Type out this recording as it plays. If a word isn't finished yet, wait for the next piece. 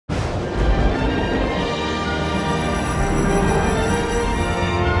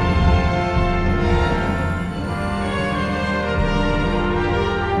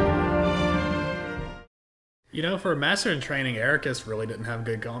You know, for a master in training, Ericus really didn't have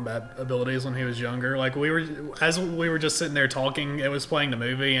good combat abilities when he was younger. Like, as we were just sitting there talking, it was playing the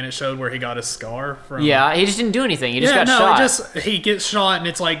movie, and it showed where he got his scar from. Yeah, he just didn't do anything. He just got shot. He gets shot, and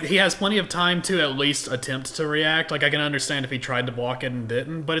it's like, he has plenty of time to at least attempt to react. Like, I can understand if he tried to block it and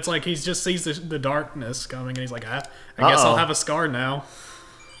didn't, but it's like, he just sees the darkness coming, and he's like, I guess I'll have a scar now.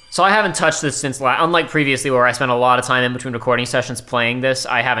 So I haven't touched this since unlike previously where I spent a lot of time in between recording sessions playing this,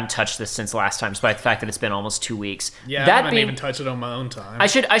 I haven't touched this since last time, despite the fact that it's been almost 2 weeks. Yeah, I haven't even touched it on my own time. I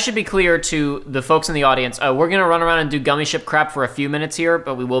should be clear to the folks in the audience, we're going to run around and do gummy ship crap for a few minutes here,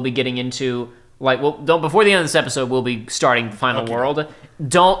 but we will be getting into, before the end of this episode, we'll be starting the final world.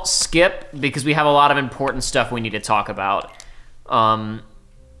 Don't skip, because we have a lot of important stuff we need to talk about.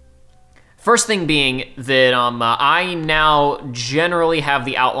 First thing being that I now generally have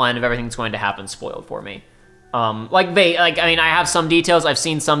the outline of everything that's going to happen spoiled for me. I mean, I have some details. I've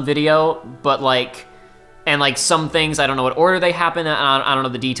seen some video, but some things I don't know what order they happen. I don't know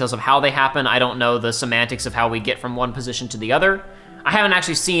the details of how they happen. I don't know the semantics of how we get from one position to the other. I haven't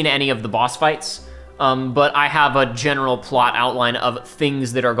actually seen any of the boss fights, but I have a general plot outline of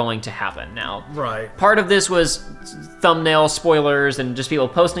things that are going to happen now. Right. Part of this was thumbnail spoilers and just people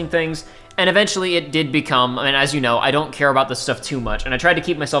posting things. And eventually it did become, I mean, as you know, I don't care about this stuff too much, and I tried to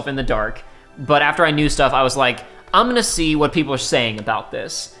keep myself in the dark, but after I knew stuff, I was like, I'm gonna see what people are saying about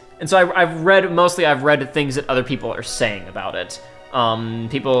this. And so I've read things that other people are saying about it.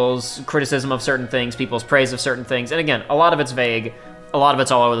 People's criticism of certain things, people's praise of certain things, and again, a lot of it's vague, a lot of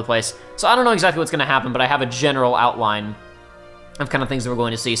it's all over the place. So I don't know exactly what's gonna happen, but I have a general outline of kind of things that we're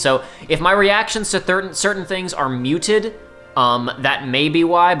going to see. So if my reactions to certain things are muted, that may be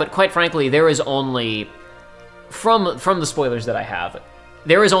why, but quite frankly, there is only, from the spoilers that I have,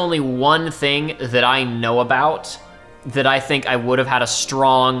 there is only one thing that I know about that I think I would have had a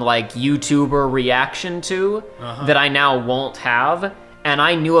strong, YouTuber reaction to that I now won't have, and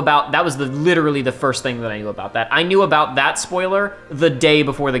I knew about, that was literally the first thing that I knew about that. I knew about that spoiler the day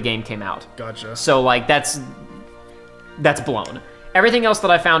before the game came out. Gotcha. So, that's blown. Everything else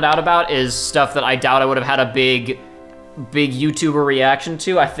that I found out about is stuff that I doubt I would have had a big YouTuber reaction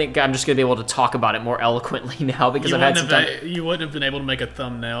to. I think I'm just gonna be able to talk about it more eloquently now because I've had some time. You wouldn't have been able to make a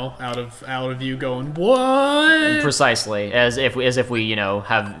thumbnail out of you going, what? Precisely, as if we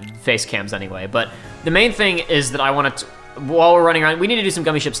have face cams anyway. But the main thing is that I want to, while we're running around, we need to do some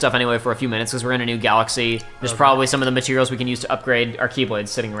gummy ship stuff anyway for a few minutes because we're in a new galaxy. There's probably some of the materials we can use to upgrade our Keyblades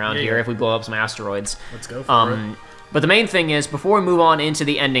sitting around here if we blow up some asteroids. Let's go for it. But the main thing is, before we move on into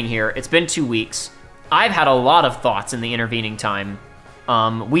the ending here, it's been 2 weeks. I've had a lot of thoughts in the intervening time.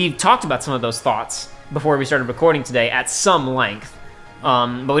 We've talked about some of those thoughts before we started recording today at some length,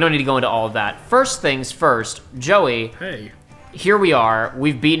 but we don't need to go into all of that. First things first, Joey. Hey. Here we are.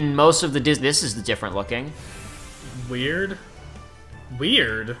 We've beaten most of the This is the different looking. Weird.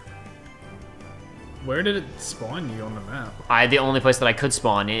 Weird. Where did it spawn you on the map? The only place that I could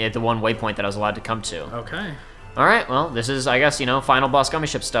spawn, at the one waypoint that I was allowed to come to. Okay. All right, well, this is, I guess, final boss gummy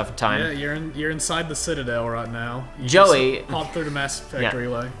ship stuff time. Yeah, you're inside the Citadel right now. You Joey, just hop through the Mass Effect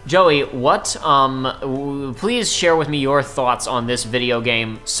relay. Joey, please share with me your thoughts on this video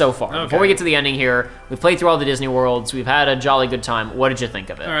game so far. Okay. Before we get to the ending here, we've played through all the Disney worlds. We've had a jolly good time. What did you think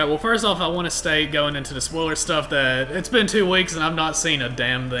of it? All right, well, first off, I want to state, going into the spoiler stuff, that it's been 2 weeks and I've not seen a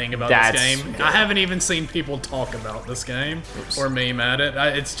damn thing about this game. Good. I haven't even seen people talk about this game or meme at it.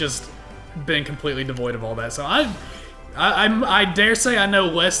 It's just been completely devoid of all that. So I dare say I know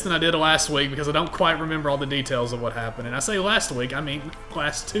less than I did last week because I don't quite remember all the details of what happened. And I say last week, I mean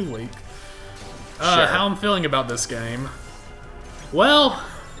last 2 weeks. Sure. How I'm feeling about this game. Well,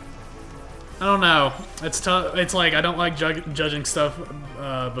 I don't know. It's tough. It's like I don't like judging stuff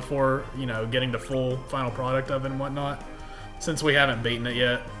before, getting the full final product of it and whatnot, since we haven't beaten it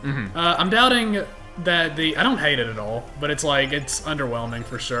yet. I'm doubting that I don't hate it at all, but it's underwhelming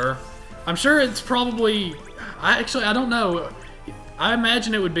for sure. I'm sure it's probably, I don't know. I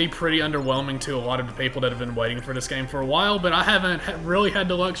imagine it would be pretty underwhelming to a lot of the people that have been waiting for this game for a while, but I haven't really had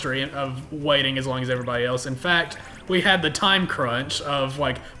the luxury of waiting as long as everybody else. In fact, we had the time crunch of,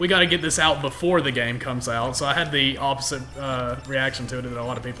 we got to get this out before the game comes out, so I had the opposite reaction to it that a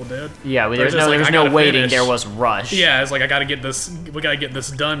lot there did. Yeah, there was no waiting, there was rush. Yeah, it's like, we got to get this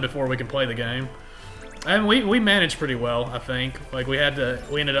done before we can play the game. And we managed pretty well, I think. We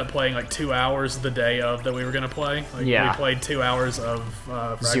ended up playing 2 hours the day of that we were gonna play. We played 2 hours of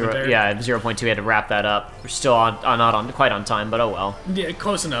Fragmentary. 0.2. We had to wrap that up. We're still not quite on time, but oh well. Yeah,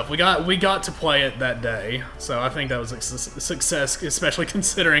 close enough. We got to play it that day, so I think that was a success, especially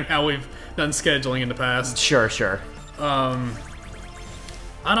considering how we've done scheduling in the past. Sure. I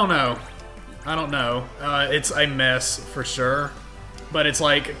don't know. I don't know. It's a mess for sure, but it's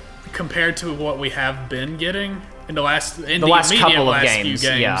like compared to what we have been getting in the last couple of games,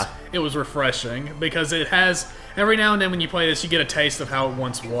 games, yeah. It was refreshing because it has every now and then when you play this, you get a taste of how it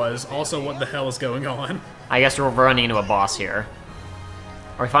once was. Also, what the hell is going on? I guess we're running into a boss here.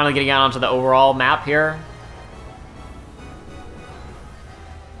 Are we finally getting out onto the overall map here?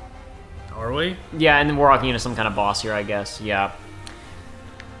 Are we? Yeah, and then we're walking into some kind of boss here, I guess. Yeah.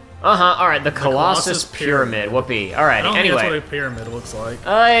 All right, the Colossus Pyramid. Whoopee. All right. I don't think Anyway, that's what a pyramid looks like.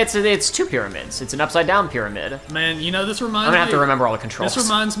 it's two pyramids. It's an upside down pyramid. Man, you know this reminds me. I'm gonna have to remember all the controls. This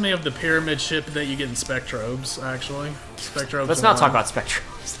reminds me of the pyramid ship that you get in Spectrobes. Actually, Spectrobes. Let's not talk about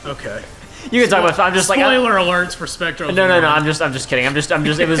Spectrobes. Okay. You can talk about. I'm just like spoiler alerts for Spectrobes. No. I'm just kidding. I'm just.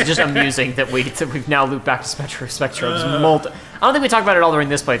 It was just amusing that we've now looped back to Spectrobes. I don't think we talked about it all during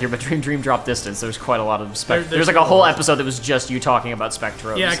this playthrough, but during Dream Drop Distance, there was quite a lot of There's like a whole episode that was just you talking about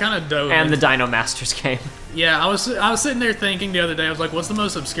Spectrobes. Yeah, I kind of dove. And the Dino Masters game. Yeah, I was sitting there thinking the other day. I was like, "What's the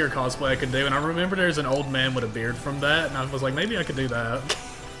most obscure cosplay I could do?" And I remember there's an old man with a beard from that, and I was like, maybe I could do that.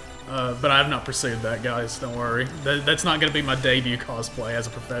 But I have not pursued that, guys. Don't worry. That's not going to be my debut cosplay as a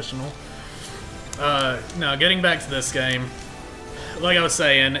professional. Now, getting back to this game, like I was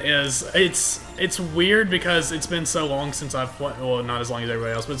saying, it's weird because it's been so long since I've played. Well, not as long as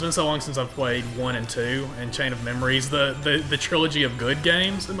everybody else, but it's been so long since I've played 1 and 2 and Chain of Memories, the trilogy of good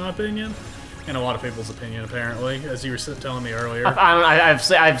games, in my opinion, and a lot of people's opinion, apparently, as you were telling me earlier.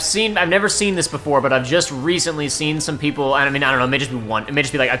 I've never seen this before, but I've just recently seen some people. I mean, I don't know. It may just be one. It may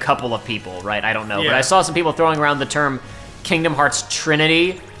just be like a couple of people, right? I don't know. Yeah. But I saw some people throwing around the term Kingdom Hearts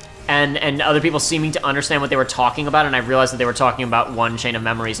Trinity. And other people seeming to understand what they were talking about, and I realized that they were talking about 1, Chain of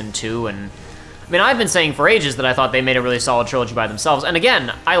Memories, and 2, and... I mean, I've been saying for ages that I thought they made a really solid trilogy by themselves, and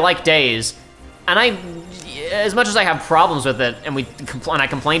again, I like Days, and as much as I have problems with it, and I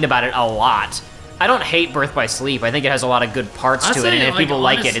complained about it a lot, I don't hate Birth by Sleep. I think it has a lot of good parts to it, and if people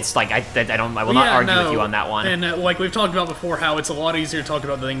like it, it's like, I will not argue with you on that one. And like we've talked about before, how it's a lot easier to talk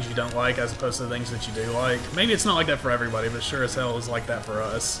about the things you don't like as opposed to the things that you do like. Maybe it's not like that for everybody, but sure as hell is like that for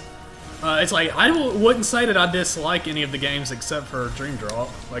us. It's like, I wouldn't say that I dislike any of the games except for Dream Drop.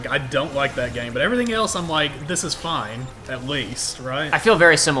 Like, I don't like that game, but everything else I'm like, this is fine, at least, right? I feel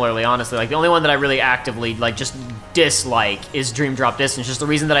very similarly, honestly. Like, the only one that I really actively, like, just dislike is Dream Drop Distance. Just the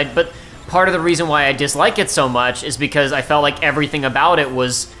reason that but part of the reason why I dislike it so much is because I felt like everything about it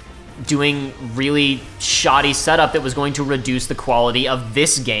was doing really shoddy setup that was going to reduce the quality of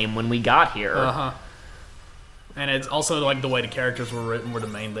this game when we got here. Uh-huh. And it's also, like, the way the characters were written were the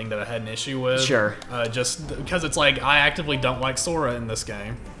main thing that I had an issue with. Sure. Just because it's like, I actively don't like Sora in this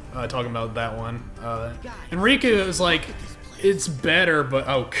game. Talking about that one. And Riku is like, it's better, but,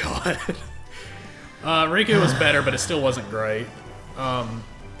 oh god. Riku was better, but it still wasn't great.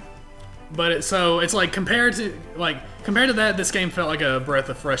 But it's like, compared to that, this game felt like a breath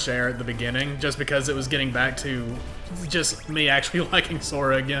of fresh air at the beginning, just because it was getting back to just me actually liking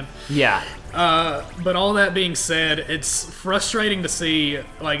Sora again. Yeah. But all that being said, it's frustrating to see,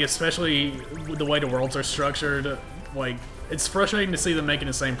 like, especially the way the worlds are structured, like, it's frustrating to see them making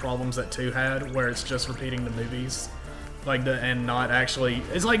the same problems that 2 had, where it's just repeating the movies. Like, and not actually,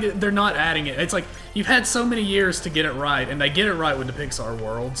 it's like they're not adding it. It's like, you've had so many years to get it right, and they get it right with the Pixar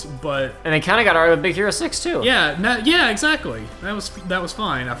worlds, but... And they kind of got it right with Big Hero 6, too. Yeah, yeah, exactly. That was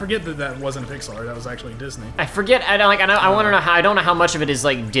fine. I forget that wasn't Pixar, that was actually Disney. I forget, I want to know how, I don't know how much of it is,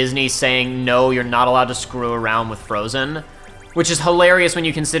 like, Disney saying, no, you're not allowed to screw around with Frozen, which is hilarious when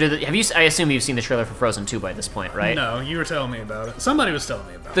you consider that, I assume you've seen the trailer for Frozen 2 by this point, right? No, you were telling me about it. Somebody was telling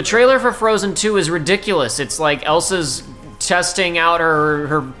me about it. The trailer for Frozen 2 is ridiculous. It's like Elsa's testing out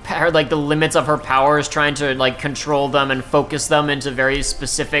her like the limits of her powers, trying to like control them and focus them into very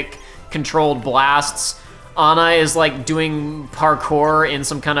specific controlled blasts. Anna is like doing parkour in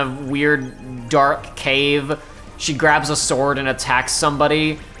some kind of weird dark cave. She grabs a sword and attacks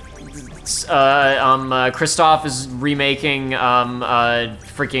somebody. Kristoff is remaking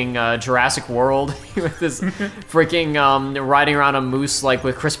freaking Jurassic World with this freaking riding around a moose like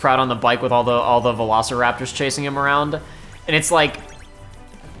with Chris Pratt on the bike with all the velociraptors chasing him around, and it's like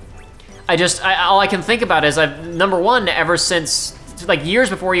all I can think about is number one, ever since like years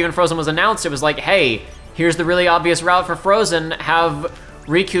before even Frozen was announced, it was like, hey, here's the really obvious route for Frozen. Have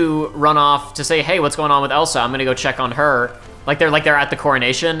Riku run off to say, hey, what's going on with Elsa? I'm gonna go check on her. Like they're at the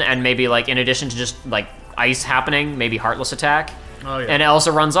coronation, and maybe like in addition to just like ice happening, maybe Heartless attack. Oh, yeah. And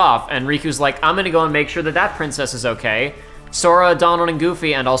Elsa runs off, and Riku's like, I'm gonna go and make sure that princess is okay. Sora, Donald, and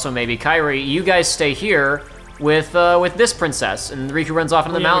Goofy, and also maybe Kairi, you guys stay here. with this princess, and Riku runs off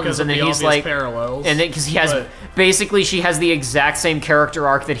into the mountains, and then he's like, parallels, and because he has basically she has the exact same character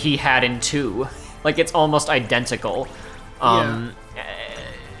arc that he had in 2, like it's almost identical.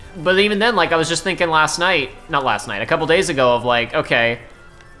 But even then, like I was just thinking a couple days ago of like, okay,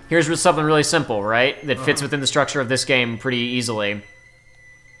 here's something really simple, right? That fits within the structure of this game pretty easily.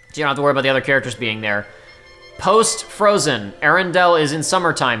 So you don't have to worry about the other characters being there. Post Frozen, Arendelle is in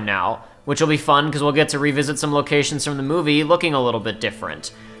summertime now, which will be fun because we'll get to revisit some locations from the movie looking a little bit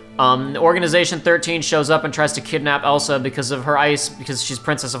different. Organization 13 shows up and tries to kidnap Elsa because she's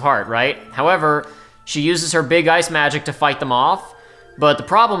Princess of Heart, right? However, she uses her big ice magic to fight them off, but the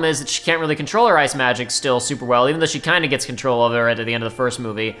problem is that she can't really control her ice magic still super well, even though she kind of gets control of it right at the end of the first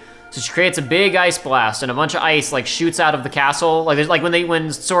movie. So she creates a big ice blast, and a bunch of ice like shoots out of the castle. Like there's like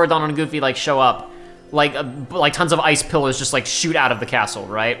when Sora, Donald, and Goofy like show up, like tons of ice pillars just like shoot out of the castle,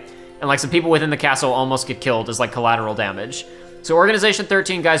 right? And like some people within the castle almost get killed as like collateral damage. So Organization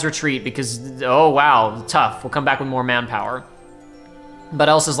 13 guys retreat because, oh wow, tough. We'll come back with more manpower. But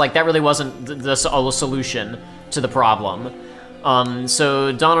Elsa's like, that really wasn't the solution to the problem.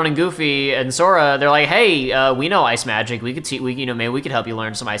 So Donald and Goofy and Sora, they're like, hey, we know ice magic. We could maybe we could help you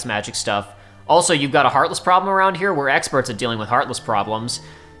learn some ice magic stuff. Also, you've got a Heartless problem around here. We're experts at dealing with Heartless problems.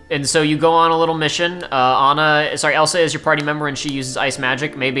 And so you go on a little mission. Elsa is your party member and she uses ice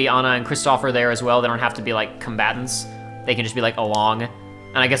magic. Maybe Anna and Kristoff are there as well. They don't have to be like combatants. They can just be like along.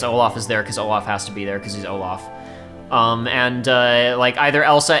 And I guess Olaf is there because Olaf has to be there because he's Olaf. Like either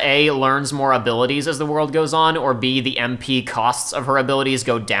Elsa A learns more abilities as the world goes on, or B, the MP costs of her abilities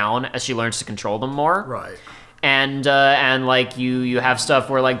go down as she learns to control them more. Right. And like you have stuff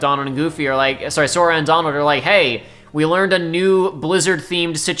where like Donald and Goofy are like, Sora and Donald are like, hey, we learned a new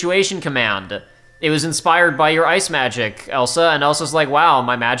Blizzard-themed situation command. It was inspired by your ice magic, Elsa. And Elsa's like, wow,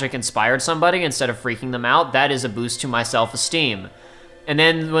 my magic inspired somebody instead of freaking them out. That is a boost to my self-esteem. And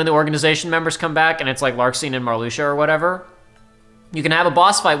then when the organization members come back and it's like Larxene and Marluxia or whatever, you can have a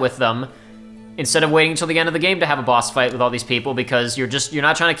boss fight with them instead of waiting until the end of the game to have a boss fight with all these people, because you're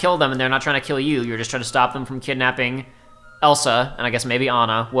not trying to kill them and they're not trying to kill you. You're just trying to stop them from kidnapping Elsa and I guess maybe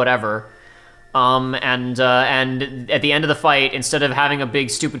Anna, whatever. And at the end of the fight, instead of having a big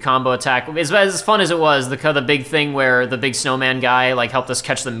stupid combo attack, as fun as it was, the big thing where the big snowman guy like helped us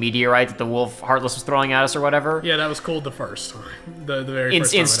catch the meteorite that the wolf Heartless was throwing at us or whatever. Yeah, that was cool the first time. The very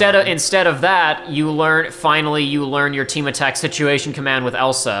first time. Instead of that, you learn your team attack situation command with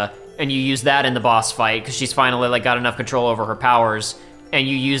Elsa, and you use that in the boss fight because she's finally like got enough control over her powers, and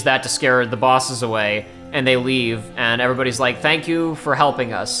you use that to scare the bosses away. And they leave, and everybody's like, thank you for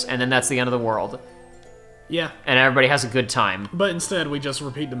helping us, and then that's the end of the world. Yeah. And everybody has a good time. But instead, we just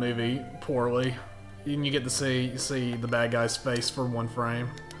repeat the movie poorly, and you get to see the bad guy's face for one frame.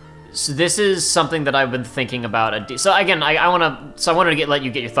 So this is something that I've been thinking about. So again, I wanted to let you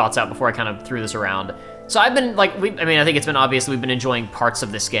get your thoughts out before I kind of threw this around. So I've been like, I think it's been obvious we've been enjoying parts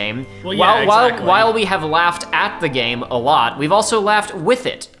of this game. Well, yeah, exactly. While we have laughed at the game a lot, we've also laughed with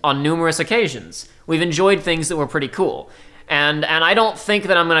it on numerous occasions. We've enjoyed things that were pretty cool. And I don't think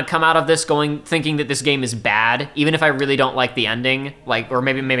that I'm gonna come out of this thinking that this game is bad, even if I really don't like the ending. Or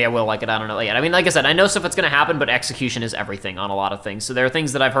maybe I will like it, I don't know yet. I mean, like I said, I know stuff that's gonna happen, but execution is everything on a lot of things. So there are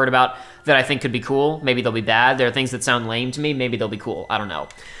things that I've heard about that I think could be cool. Maybe they'll be bad. There are things that sound lame to me. Maybe they'll be cool. I don't know.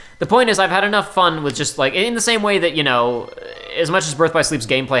 The point is, I've had enough fun with just like, in the same way that, as much as Birth by Sleep's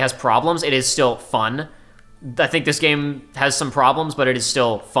gameplay has problems, it is still fun. I think this game has some problems, but it is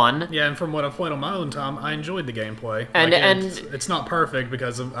still fun. Yeah, and from what I've played on my own time, I enjoyed the gameplay. And it's not perfect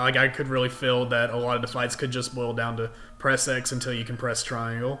because I could really feel that a lot of the fights could just boil down to press X until you can press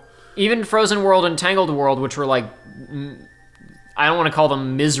triangle. Even Frozen World and Tangled World, which were like, I don't want to call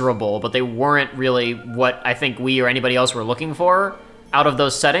them miserable, but they weren't really what I think we or anybody else were looking for out of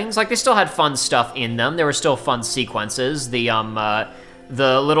those settings. Like, they still had fun stuff in them. There were still fun sequences.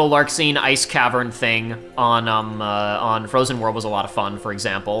 The little Larxene ice cavern thing on Frozen World was a lot of fun, for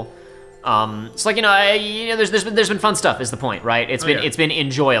example. It's like, there's been fun stuff is the point, right? It's been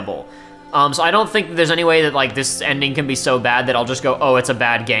enjoyable. So I don't think there's any way that like this ending can be so bad that I'll just go, oh, it's a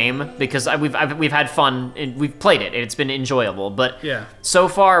bad game, because we've had fun and we've played it. It's been enjoyable, but yeah. So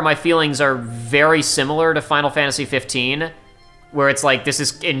far my feelings are very similar to Final Fantasy 15, where it's like this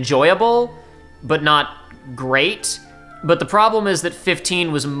is enjoyable, but not great. But the problem is that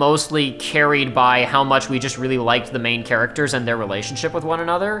 15 was mostly carried by how much we just really liked the main characters and their relationship with one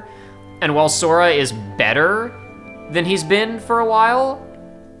another. And while Sora is better than he's been for a while,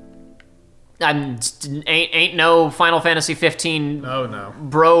 ain't no Final Fantasy 15 no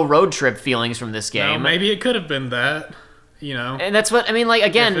bro road trip feelings from this game. No, maybe it could have been that. You know? And that's what, I mean, like,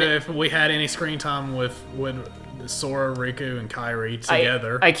 again... If we had any screen time with Sora, Riku, and Kairi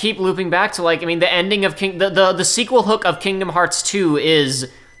together... I keep looping back to, like, I mean, the ending of the sequel hook of Kingdom Hearts 2 is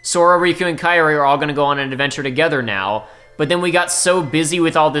Sora, Riku, and Kairi are all going to go on an adventure together now. But then we got so busy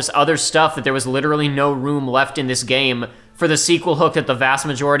with all this other stuff that there was literally no room left in this game for the sequel hook that the vast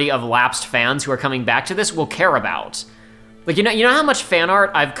majority of lapsed fans who are coming back to this will care about. Like, you know how much fan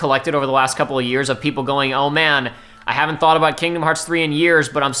art I've collected over the last couple of years of people going, oh man, I haven't thought about Kingdom Hearts 3 in years,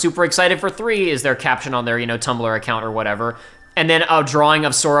 but I'm super excited for 3, is their caption on their, you know, Tumblr account or whatever. And then a drawing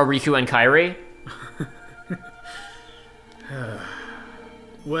of Sora, Riku, and Kairi.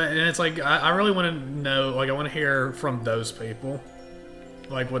 Well, and it's like, I really want to know, like, I want to hear from those people.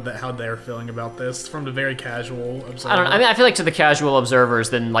 Like, how they're feeling about this, from the very casual observer. I don't know. I mean, I feel like to the casual observers,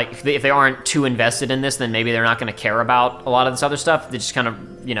 then, like, if they aren't too invested in this, then maybe they're not going to care about a lot of this other stuff. They just kind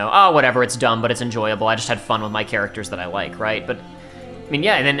of, you know, oh, whatever, it's dumb, but it's enjoyable. I just had fun with my characters that I like, right? But, I mean,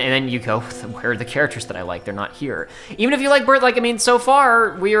 yeah, and then you go, where are the characters that I like? They're not here. Even if you like Birth, like, I mean, so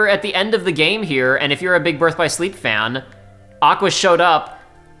far, we are at the end of the game here, and if you're a big Birth by Sleep fan, Aqua showed up,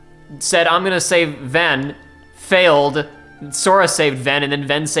 said, I'm going to save Ven, failed, Sora saved Ven, and then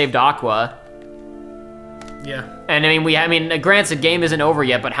Ven saved Aqua. Yeah. And I mean, granted, the game isn't over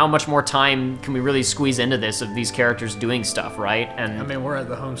yet, but how much more time can we really squeeze into this of these characters doing stuff, right? And I mean, we're at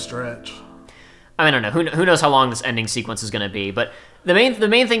the home stretch. I don't know. Who knows how long this ending sequence is going to be? But the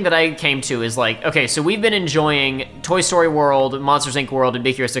main thing that I came to is like, okay, so we've been enjoying Toy Story World, Monsters Inc. World, and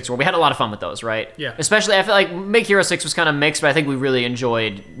Big Hero 6 World. We had a lot of fun with those, right? Yeah. Especially, I feel like Big Hero 6 was kind of mixed, but I think we really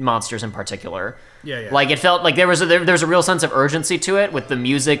enjoyed Monsters in particular. Yeah. Like, it felt like there was a real sense of urgency to it with the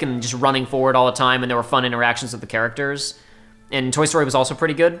music and just running forward all the time, and there were fun interactions with the characters. And Toy Story was also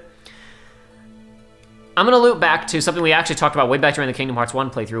pretty good. I'm going to loop back to something we actually talked about way back during the Kingdom Hearts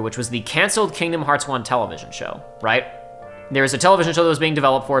 1 playthrough, which was the canceled Kingdom Hearts 1 television show, right? There was a television show that was being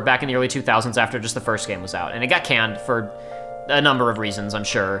developed for it back in the early 2000s after just the first game was out, and it got canned for a number of reasons, I'm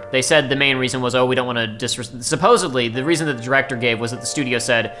sure. They said the main reason was, oh, we don't want to supposedly, the reason that the director gave was that the studio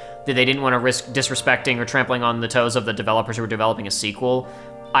said that they didn't want to risk disrespecting or trampling on the toes of the developers who were developing a sequel.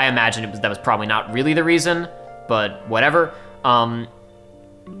 I imagine that was probably not really the reason, but whatever.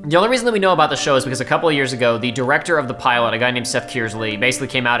 The only reason that we know about the show is because a couple of years ago, the director of the pilot, a guy named Seth Kearsley, basically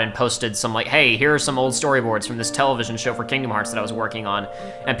came out and posted some like, hey, here are some old storyboards from this television show for Kingdom Hearts that I was working on.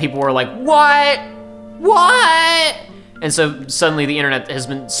 And people were like, what? What? And so suddenly the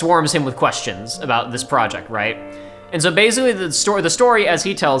internet swarms him with questions about this project, right? And so basically the story as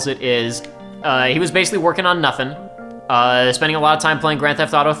he tells it is, he was basically working on nothing, spending a lot of time playing Grand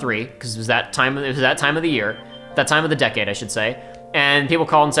Theft Auto 3, because it was that time of the year, that time of the decade, I should say. And people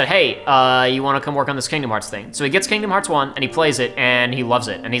called and said, hey, you want to come work on this Kingdom Hearts thing? So he gets Kingdom Hearts 1, and he plays it, and he loves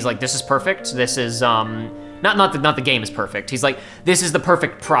it. And he's like, this is perfect. This is, not the game is perfect. He's like, this is the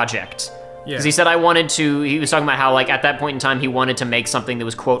perfect project. Because he said he was talking about how, like, at that point in time, he wanted to make something that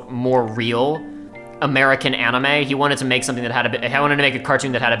was, quote, more real American anime. He wanted to make something that wanted to make a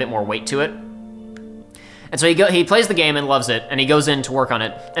cartoon that had a bit more weight to it. And so he plays the game and loves it, and he goes in to work on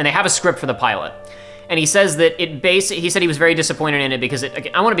it, and they have a script for the pilot. And he says that he said he was very disappointed in it because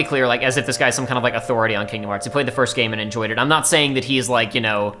I want to be clear, like, as if this guy's some kind of, like, authority on Kingdom Hearts. He played the first game and enjoyed it. I'm not saying that he's, like, you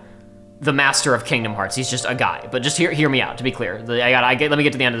know, the master of Kingdom Hearts. He's just a guy. But just hear me out, to be clear. Let me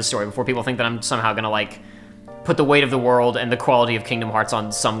get to the end of the story before people think that I'm somehow gonna, like, put the weight of the world and the quality of Kingdom Hearts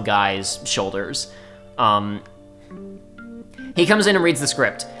on some guy's shoulders. He comes in and reads the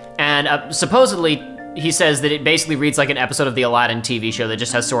script. And supposedly, he says that it basically reads like an episode of the Aladdin TV show that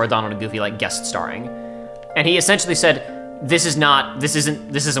just has Sora, Donald, and Goofy, like, guest starring. And he essentially said, this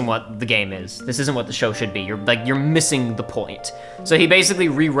isn't what the game is. This isn't what the show should be. You're missing the point. So he basically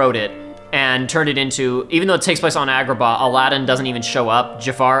rewrote it and turned it into, even though it takes place on Agrabah, Aladdin doesn't even show up.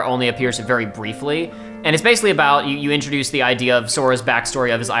 Jafar only appears very briefly. And it's basically about, you introduce the idea of Sora's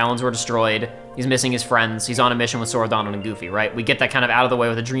backstory of his islands were destroyed, he's missing his friends, he's on a mission with Sora, Donald, and Goofy, right? We get that kind of out of the way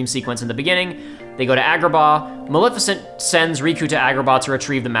with a dream sequence in the beginning. They go to Agrabah. Maleficent sends Riku to Agrabah to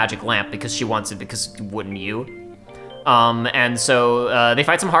retrieve the magic lamp because she wants it, because wouldn't you? And so they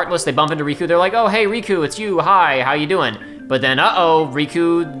fight some Heartless, they bump into Riku, they're like, oh, hey, Riku, it's you, hi, how you doing? But then,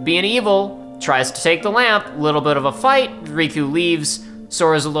 Riku, being evil, tries to take the lamp, little bit of a fight, Riku leaves,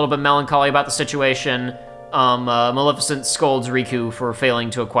 Sora's a little bit melancholy about the situation. Maleficent scolds Riku for failing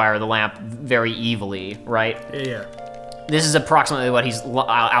to acquire the lamp very evilly, right? Yeah. This is approximately what he's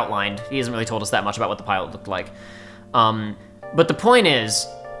outlined. He hasn't really told us that much about what the pilot looked like. But the point is,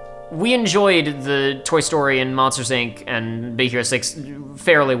 we enjoyed the Toy Story and Monsters, Inc. and Big Hero 6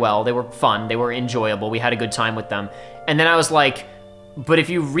 fairly well. They were fun, they were enjoyable, we had a good time with them. And then I was like, but if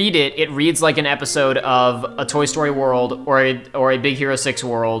you read it, it reads like an episode of a Toy Story world or a Big Hero 6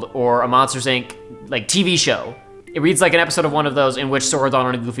 world or a Monsters Inc. like TV show. It reads like an episode of one of those in which Sora,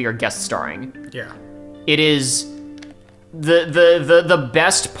 Donald, and Goofy are guest starring. Yeah. It is the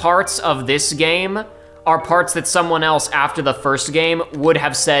best parts of this game are parts that someone else after the first game would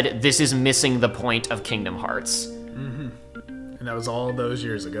have said, this is missing the point of Kingdom Hearts. And that was all those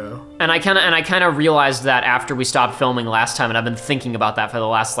years ago. And I kind of realized that after we stopped filming last time, and I've been thinking about that for the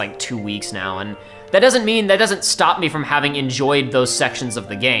last like 2 weeks now. And that doesn't stop me from having enjoyed those sections of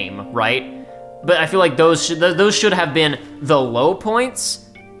the game, right? But I feel like those should have been the low points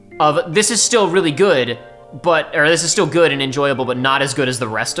of this is still really good, or this is still good and enjoyable, but not as good as the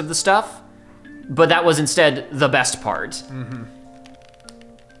rest of the stuff. But that was instead the best part. And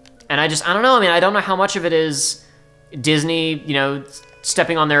I don't know. I mean, I don't know how much of it is Disney, you know,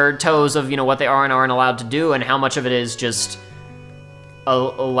 stepping on their toes of, you know, what they are and aren't allowed to do, and how much of it is just a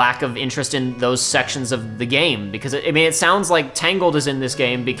lack of interest in those sections of the game. Because, I mean, it sounds like Tangled is in this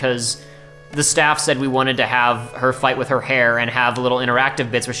game because the staff said we wanted to have her fight with her hair and have little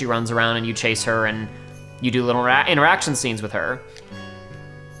interactive bits where she runs around and you chase her and you do little interaction scenes with her.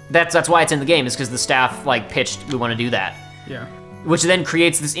 That's why it's in the game, is because the staff, like, pitched, we want to do that. Yeah. Which then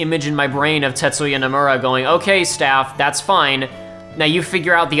creates this image in my brain of Tetsuya Nomura going, okay, staff, that's fine. Now you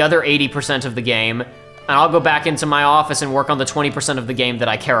figure out the other 80% of the game, and I'll go back into my office and work on the 20% of the game that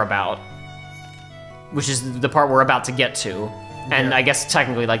I care about. Which is the part we're about to get to. And I guess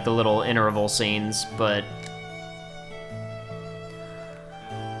technically, like, the little interval scenes, but...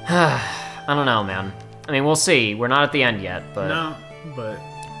 I don't know, man. I mean, we'll see. We're not at the end yet, but... No, but...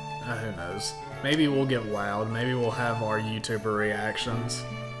 who knows? Maybe we'll get wowed. Maybe we'll have our YouTuber reactions.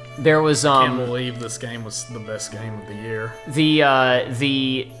 There was, Can't believe this game was the best game of the year.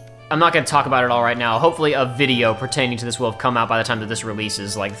 I'm not going to talk about it all right now. Hopefully a video pertaining to this will have come out by the time that this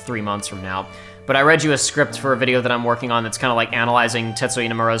releases, like 3 months from now. But I read you a script for a video that I'm working on that's kind of like analyzing Tetsuya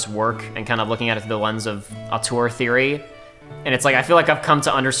Nomura's work and kind of looking at it through the lens of auteur theory. And it's like, I feel like I've come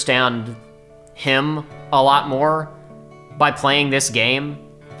to understand him a lot more by playing this game.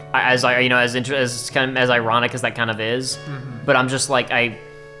 As ironic as that kind of is, but I'm just like, I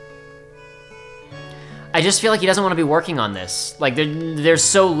just feel like he doesn't want to be working on this. Like, there's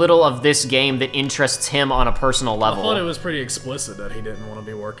so little of this game that interests him on a personal level. I thought it was pretty explicit that he didn't want to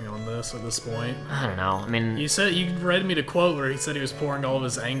be working on this at this point. I don't know. I mean, you read me the quote where he said he was pouring all of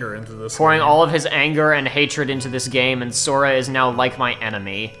his anger into this. Pouring all of his anger and hatred into this game, and Sora is now like my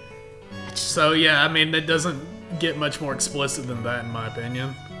enemy. So yeah, I mean, it doesn't get much more explicit than that, in my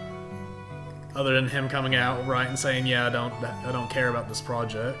opinion. Other than him coming out right and saying, "Yeah, I don't care about this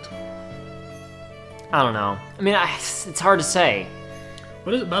project." I don't know. I mean, it's hard to say.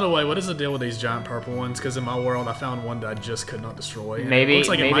 By the way, what is the deal with these giant purple ones? Because in my world, I found one that I just could not destroy. Maybe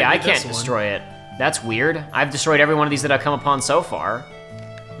I can't destroy it. That's weird. I've destroyed every one of these that I've come upon so far.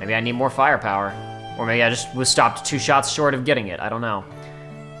 Maybe I need more firepower, or maybe I just was stopped 2 shots short of getting it. I don't know.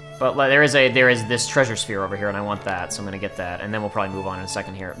 But there is this treasure sphere over here, and I want that, so I'm gonna get that, and then we'll probably move on in a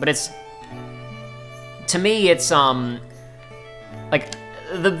second here. But it's. To me, it's, like,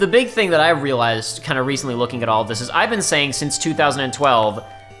 the big thing that I've realized kind of recently looking at all of this is I've been saying since 2012,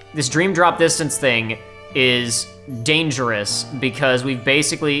 this Dream Drop Distance thing is dangerous because we've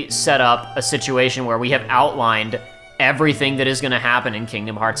basically set up a situation where we have outlined everything that is going to happen in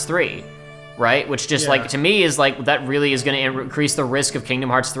Kingdom Hearts 3, right? Which just, like, to me is, like, that really is going to increase the risk of Kingdom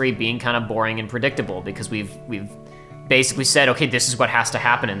Hearts 3 being kind of boring and predictable because we've basically said, okay, this is what has to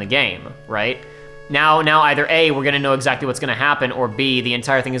happen in the game, right? Now either A, we're going to know exactly what's going to happen, or B, the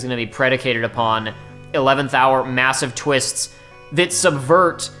entire thing is going to be predicated upon 11th hour massive twists that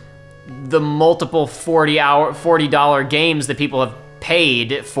subvert the multiple $40 games that people have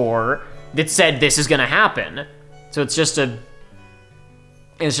paid for that said this is going to happen. So it's just a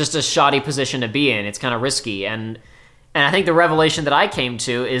shoddy position to be in. It's kind of risky, and I think the revelation that I came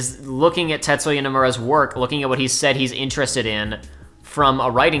to is looking at Tetsuya Nomura's work, looking at what he said he's interested in from a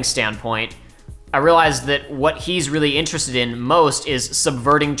writing standpoint. I realized that what he's really interested in most is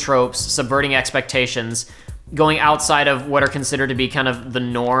subverting tropes, subverting expectations, going outside of what are considered to be kind of the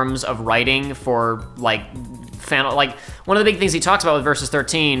norms of writing for, like, one of the big things he talks about with Versus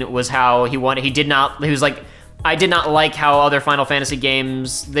 13 was how he was like, I did not like how other Final Fantasy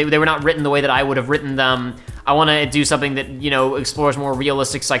games, they were not written the way that I would have written them. I want to do something that, you know, explores more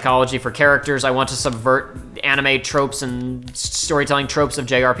realistic psychology for characters. I want to subvert anime tropes and storytelling tropes of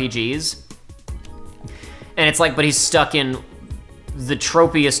JRPGs. And it's like, but he's stuck in the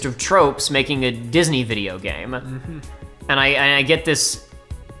tropiest of tropes making a Disney video game. And I get this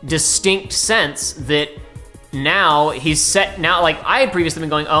distinct sense that now he's set. Now, like, I had previously been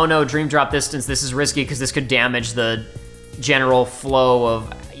going, oh no, Dream Drop Distance, this is risky because this could damage the general flow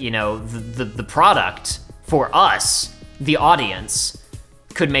of, you know, the product for us, the audience.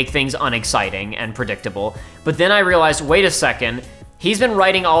 Could make things unexciting and predictable. But then I realized, wait a second, he's been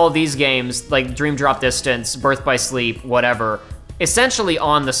writing all of these games, like Dream Drop Distance, Birth by Sleep, whatever, essentially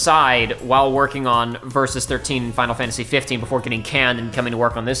on the side while working on Versus 13 and Final Fantasy 15 before getting canned and coming to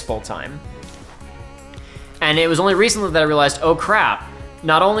work on this full-time. And it was only recently that I realized, oh crap,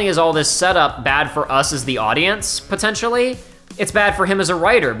 not only is all this setup bad for us as the audience, potentially, it's bad for him as a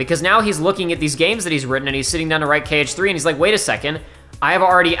writer, because now he's looking at these games that he's written and he's sitting down to write KH3 and he's like, wait a second, I have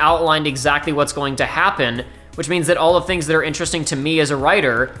already outlined exactly what's going to happen, which means that all of things that are interesting to me as a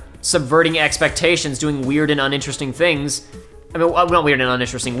writer, subverting expectations, doing weird and uninteresting things, I mean, not weird and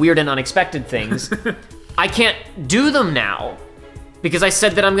uninteresting, weird and unexpected things, I can't do them now, because I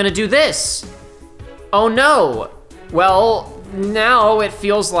said that I'm gonna do this. Oh no. Well, now it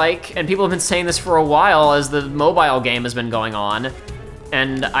feels like, and people have been saying this for a while as the mobile game has been going on,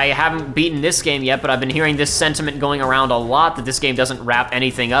 and I haven't beaten this game yet, but I've been hearing this sentiment going around a lot that this game doesn't wrap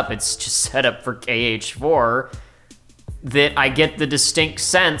anything up, it's just set up for KH4, that I get the distinct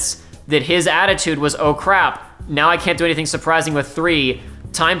sense that his attitude was, oh crap, now I can't do anything surprising with 3,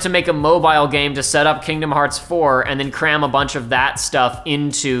 time to make a mobile game to set up Kingdom Hearts 4, and then cram a bunch of that stuff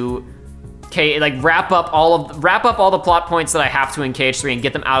into wrap up all the plot points that I have to in KH3 and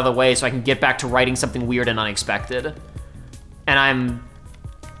get them out of the way so I can get back to writing something weird and unexpected. And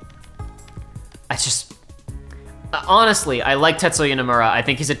honestly, I like Tetsuya Nomura. I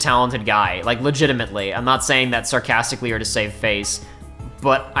think he's a talented guy, like legitimately. I'm not saying that sarcastically or to save face,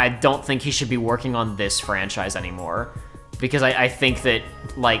 but I don't think he should be working on this franchise anymore. Because I think that,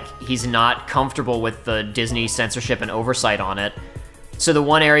 like, he's not comfortable with the Disney censorship and oversight on it. So the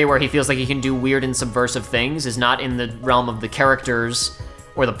one area where he feels like he can do weird and subversive things is not in the realm of the characters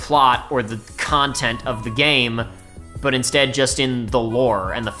or the plot or the content of the game, but instead just in the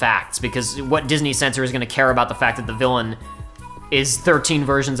lore and the facts, because what Disney censor is going to care about the fact that the villain is 13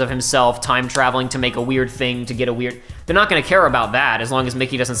 versions of himself time traveling to make a weird thing to get a weird... They're not going to care about that as long as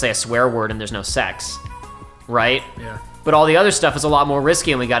Mickey doesn't say a swear word and there's no sex, right? Yeah. But all the other stuff is a lot more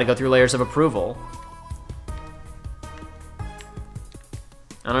risky and we got to go through layers of approval.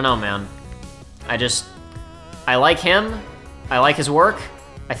 I don't know, man. I like him. I like his work.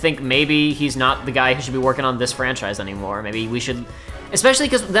 I think maybe he's not the guy who should be working on this franchise anymore. Maybe we should, especially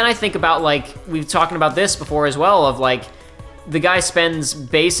because then I think about, like, we've talked about this before as well, of like, the guy spends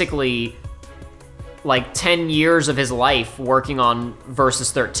basically like 10 years of his life working on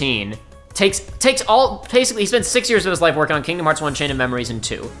Versus 13. Basically he spends 6 years of his life working on Kingdom Hearts 1, Chain of Memories, and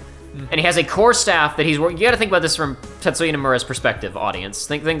 2. And he has a core staff that he's working. You gotta think about this from Tetsuya Nomura's perspective, audience.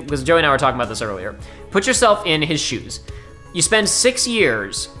 Think, because Joey and I were talking about this earlier. Put yourself in his shoes. You spend 6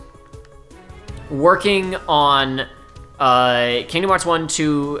 years working on Kingdom Hearts 1,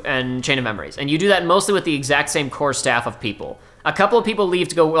 2, and Chain of Memories. And you do that mostly with the exact same core staff of people. A couple of people leave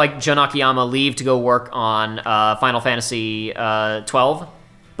to go, like Jun Akiyama, leave to go work on Final Fantasy 12.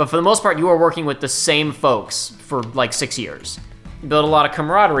 But for the most part, you are working with the same folks for like 6 years. You build a lot of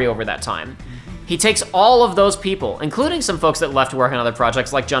camaraderie over that time. He takes all of those people, including some folks that left to work on other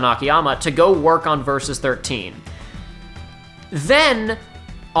projects like Jun Akiyama, to go work on Versus 13. Then,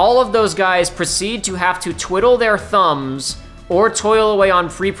 all of those guys proceed to have to twiddle their thumbs or toil away on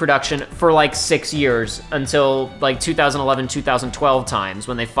pre-production for like 6 years until like 2011, 2012 times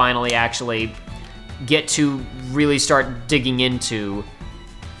when they finally actually get to really start digging into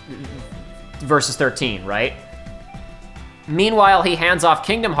Versus 13, right? Meanwhile, he hands off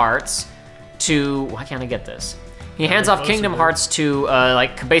Kingdom Hearts to... Why can't I get this? He hands off Kingdom Hearts to,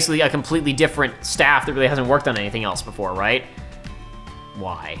 like, basically a completely different staff that really hasn't worked on anything else before, right?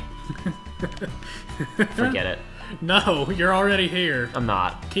 Why? Forget it. No, you're already here. I'm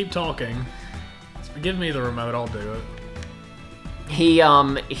not. Keep talking. Give me the remote, I'll do it. He,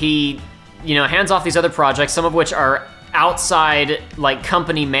 you know, hands off these other projects, some of which are outside, like,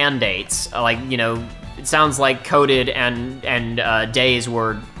 company mandates. Like, you know... It sounds like Coded and Days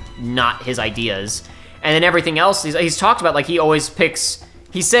were not his ideas. And then everything else, he's talked about, like, he always picks...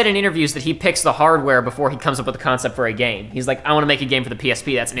 He said in interviews that he picks the hardware before he comes up with the concept for a game. He's like, I want to make a game for the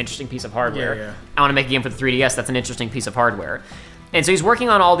PSP, that's an interesting piece of hardware. Yeah. I want to make a game for the 3DS, that's an interesting piece of hardware. And so he's working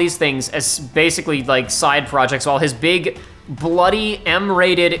on all these things as basically, like, side projects, while his big, bloody,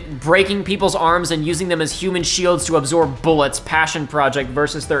 M-rated, breaking people's arms and using them as human shields to absorb bullets passion project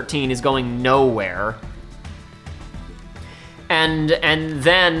Versus 13 is going nowhere. And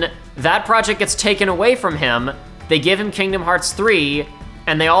then that project gets taken away from him. They give him Kingdom Hearts 3,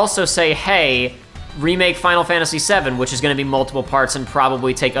 and they also say, hey, remake Final Fantasy VII, which is going to be multiple parts and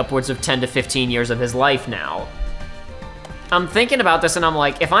probably take upwards of 10 to 15 years of his life now. I'm thinking about this and I'm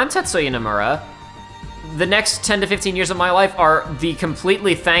like, if I'm Tetsuya Nomura, the next 10 to 15 years of my life are the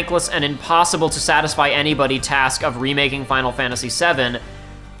completely thankless and impossible to satisfy anybody task of remaking Final Fantasy VII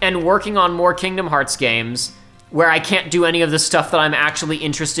and working on more Kingdom Hearts games where I can't do any of the stuff that I'm actually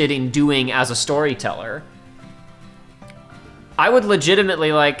interested in doing as a storyteller. I would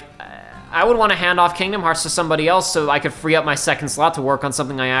legitimately, like, I would want to hand off Kingdom Hearts to somebody else so I could free up my second slot to work on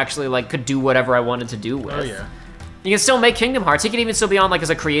something I actually, like, could do whatever I wanted to do with. Oh, yeah. You can still make Kingdom Hearts. He can even still be on, like, as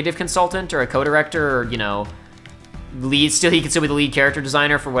a creative consultant or a co-director or, you know, he can still be the lead character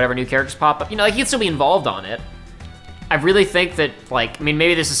designer for whatever new characters pop up. You know, like, he can still be involved on it. I really think that, like, I mean,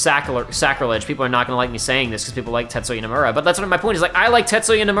 maybe this is sacrilege. People are not going to like me saying this because people like Tetsuya Nomura, but that's what my point is. Like, I like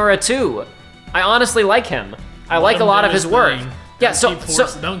Tetsuya Nomura, too. I honestly like him. I like a lot of his work. Yeah, so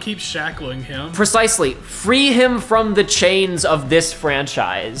don't keep shackling him. Precisely. Free him from the chains of this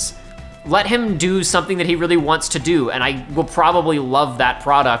franchise. Let him do something that he really wants to do, and I will probably love that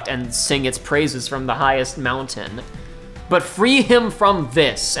product and sing its praises from the highest mountain. But free him from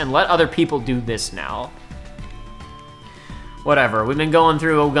this, and let other people do this now. Whatever, we've been going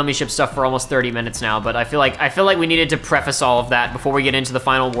through Gummy Ship stuff for almost 30 minutes now, but I feel like we needed to preface all of that before we get into the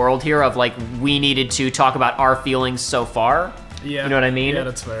final world here of, like, we needed to talk about our feelings so far. Yeah. You know what I mean? Yeah,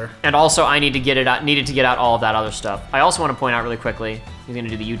 that's fair. And also, I needed to get out all of that other stuff. I also want to point out really quickly, he's gonna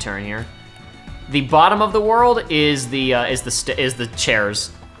do the U-turn here. The bottom of the world is the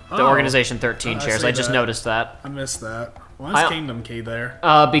chairs, the Organization 13 chairs. I just noticed that. I missed that. Why is Kingdom Key there?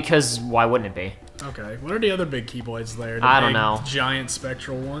 Because why wouldn't it be? Okay. What are the other big keyblades there? I don't know. Giant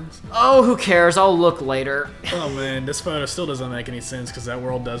spectral ones? Oh, who cares? I'll look later. Oh man, this photo still doesn't make any sense because that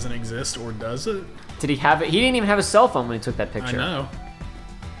world doesn't exist, or does it? Did he have it? He didn't even have a cell phone when he took that picture. I know.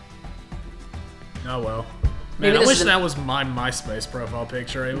 Oh well. Man, I wish that was my MySpace profile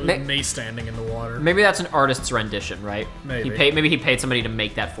picture. It was me standing in the water. Maybe that's an artist's rendition, right? Maybe. Maybe he paid somebody to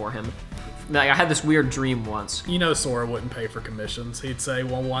make that for him. Like, I had this weird dream once. You know Sora wouldn't pay for commissions. He'd say,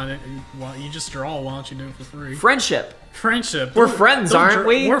 well, why you just draw? Why don't you do it for free? Friendship. Friendship. We're friends, aren't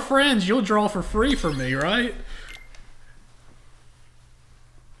we? We're friends. You'll draw for free for me, right?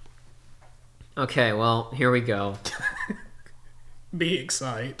 Okay, well, here we go. Be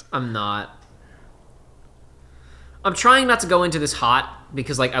excited. I'm not. I'm trying not to go into this hot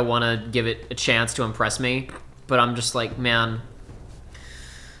because, like, I want to give it a chance to impress me. But I'm just like, man...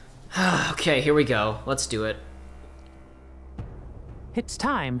 Okay, here we go. Let's do it. It's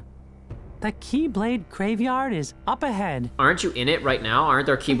time. The Keyblade Graveyard is up ahead. Aren't you in it right now? Aren't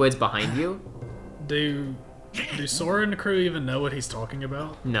there Keyblades behind you? Do Sora and the crew even know what he's talking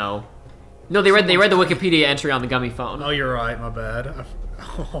about? No. No, they read the Wikipedia entry on the Gummy phone. Oh, you're right. My bad.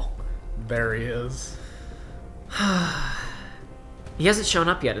 Oh, there he is. He hasn't shown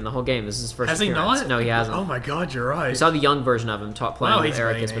up yet in the whole game. This is his first appearance. Has he not? No, he hasn't. Oh my god, you're right. We saw the young version of him playing with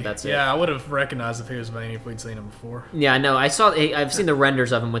Ericus, but that's it. Yeah, I would have recognized if he was veiny if we'd seen him before. Yeah, I know. I've seen the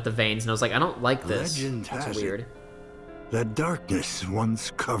renders of him with the veins, and I was like, I don't like this. Legend That's has weird. it that darkness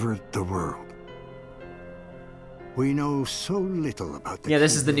once covered the world. We know so little about the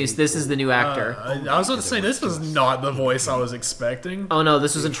this is the new actor. I was about to say, this was not the voice I was expecting. Oh no,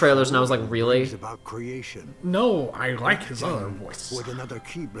 this was in trailers, and I was like, really? About creation. No, I like his other voice. With another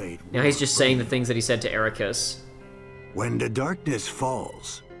Keyblade. Now he's just saying the things that he said to Ericus. When the darkness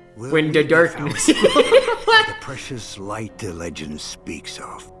falls. When the darkness. The precious light the legend speaks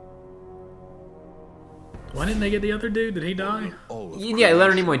of. Why didn't they get the other dude? Did he die? Yeah,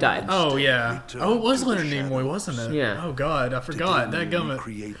 Leonard Nimoy died. Oh, yeah. Oh, it was Leonard Nimoy, wasn't it? Yeah. Oh, God, I forgot. That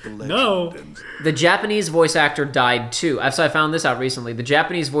gummit. No. The Japanese voice actor died, too. I found this out recently. The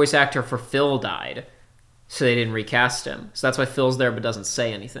Japanese voice actor for Phil died, so they didn't recast him. So that's why Phil's there but doesn't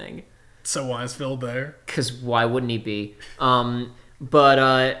say anything. So why is Phil there? Because why wouldn't he be? So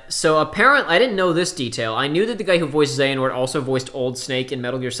apparently, I didn't know this detail. I knew that the guy who voiced Xehanort also voiced Old Snake in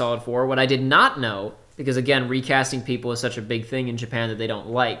Metal Gear Solid 4. What I did not know, because again, recasting people is such a big thing in Japan that they don't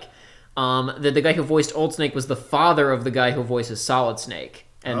like, that the guy who voiced Old Snake was the father of the guy who voices Solid Snake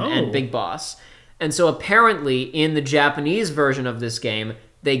and Big Boss. And so apparently, in the Japanese version of this game,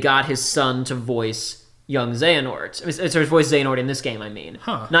 they got his son to voice young Xehanort. Sorry, voice Xehanort in this game, I mean.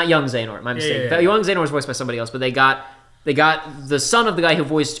 Huh. Not young Xehanort, my mistake. Yeah. Young Xehanort was voiced by somebody else, but they got the son of the guy who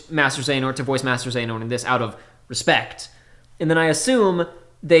voiced Master Xehanort to voice Master Xehanort in this out of respect. And then I assume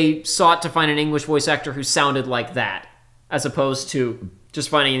they sought to find an English voice actor who sounded like that, as opposed to just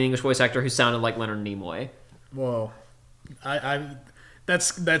finding an English voice actor who sounded like Leonard Nimoy. Whoa.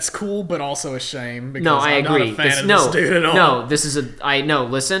 That's cool, but also a shame. Because No, I agree. I'm not a fan of this dude at all. No,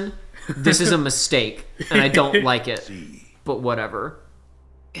 listen. This is a mistake, and I don't like it. But whatever.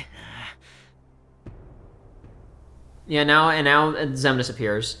 Yeah, now Xemnas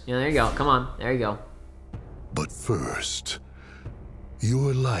appears. Yeah, there you go. Come on, there you go. But first,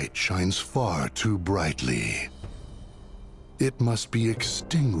 your light shines far too brightly. It must be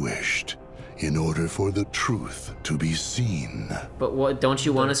extinguished in order for the truth to be seen. But what? Don't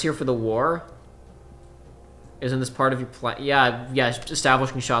you want us here for the war? Isn't this part of your plan? Yeah,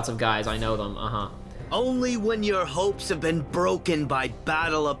 establishing shots of guys. I know them. Only when your hopes have been broken by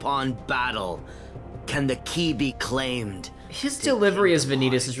battle upon battle can the key be claimed. His delivery as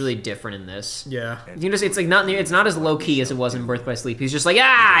Vanitas is really different in this. Yeah. You know, it's like it's not as low key as it was in Birth by Sleep. He's just like,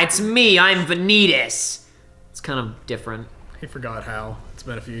 it's me. I'm Vanitas. It's kind of different. He forgot how. It's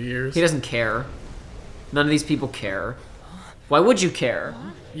been a few years. He doesn't care. None of these people care. Why would you care?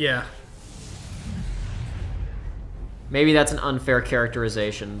 Yeah. Maybe that's an unfair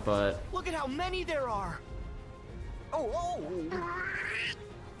characterization, but... Look at how many there are! Oh!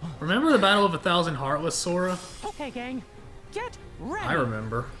 Remember the Battle of 1,000 Heartless, Sora? Okay, gang, get ready. I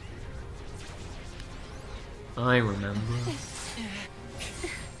remember.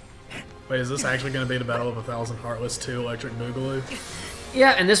 Wait, is this actually going to be the Battle of 1,000 Heartless 2 Electric Boogaloo?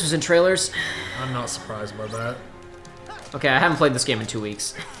 Yeah, and this was in trailers. I'm not surprised by that. Okay, I haven't played this game in 2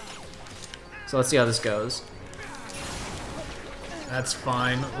 weeks. So let's see how this goes. That's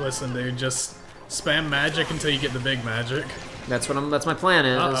fine. Listen, dude, just spam magic until you get the big magic. That's my plan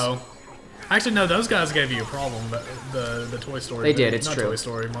is. Uh-oh. Actually, no, those guys gave you a problem. The Toy Story. They did, it's not true. Toy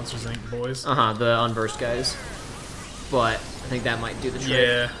Story, Monsters Inc. boys. The unversed guys. But I think that might do the trick.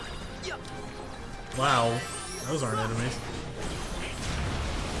 Yeah. Wow. Those aren't enemies.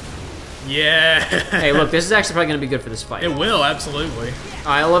 Yeah. Hey, look, this is actually probably going to be good for this fight. It will, absolutely.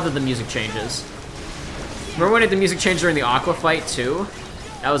 I love that the music changes. Remember when the music changed during the Aqua fight, too?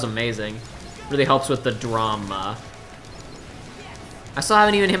 That was amazing. Really helps with the drama. I still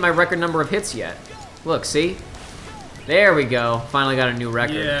haven't even hit my record number of hits yet. Look, see? There we go. Finally got a new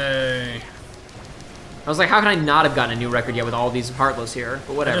record. Yay. I was like, how can I not have gotten a new record yet with all these Heartless here?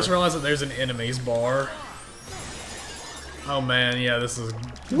 But whatever. I just realized that there's an enemies bar. Oh man, yeah, this is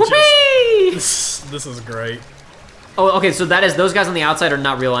Whoopee! This is great. Oh, okay, so that is, those guys on the outside are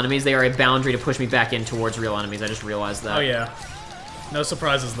not real enemies. They are a boundary to push me back in towards real enemies. I just realized that. Oh yeah. No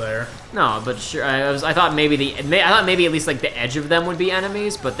surprises there. No, but sure, I thought maybe at least like the edge of them would be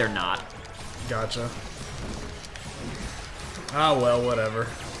enemies, but they're not. Gotcha. Oh well, whatever.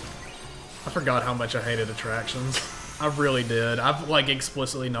 I forgot how much I hated attractions. I really did. I've like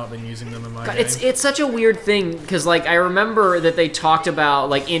explicitly not been using them in my game. It's such a weird thing because like I remember that they talked about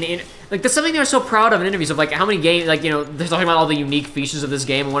like in like that's something they were so proud of in interviews of like how many games like they're talking about all the unique features of this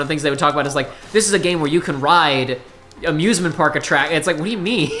game, and one of the things they would talk about is like this is a game where you can ride amusement park attract. It's like, what do you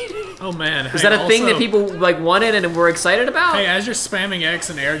mean? Oh man, is that a thing that people like wanted and were excited about? Hey, as you're spamming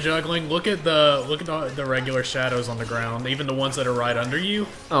X and air juggling, look at the regular shadows on the ground, even the ones that are right under you.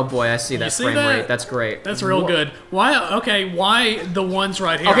 Oh boy, I see that frame rate. That's great. That's real good. Why? Okay, why the ones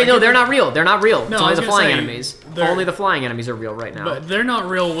right here? Okay, no, they're not real. They're not real. No, it's only the flying enemies. Only the flying enemies are real right now. But they're not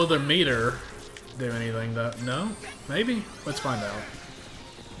real. Will their meter do anything? No, maybe. Let's find out.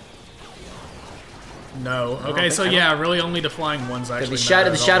 No. Okay, so yeah, really only the flying ones actually.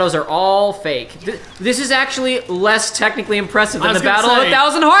 The shadows are all fake. This is actually less technically impressive than the Battle of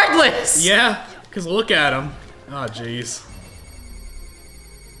 1,000 Heartless. Yeah, because look at them. Oh, jeez.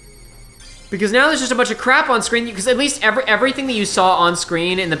 Because now there's just a bunch of crap on screen. Because at least everything that you saw on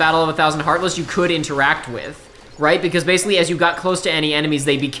screen in the Battle of 1,000 Heartless, you could interact with, right? Because basically, as you got close to any enemies,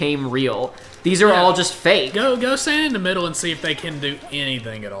 they became real. These are all just fake. Go stand in the middle and see if they can do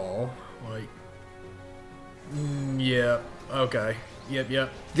anything at all. Like. Yeah, okay.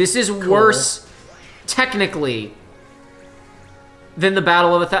 Yep. This is worse, technically, than the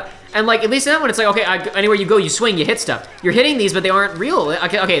Battle of 1,000. And, like, at least in that one, it's like, okay, anywhere you go, you swing, you hit stuff. You're hitting these, but they aren't real.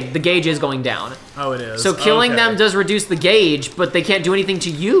 Okay, the gauge is going down. Oh, it is. So killing them does reduce the gauge, but they can't do anything to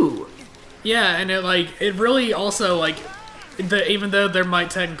you. Yeah, and it really also, like, even though there might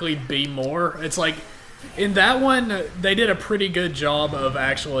technically be more, it's like, in that one, they did a pretty good job of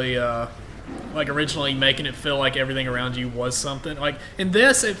actually, like originally making it feel like everything around you was something. Like in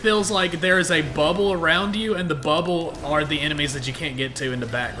this, it feels like there is a bubble around you, and the bubble are the enemies that you can't get to in the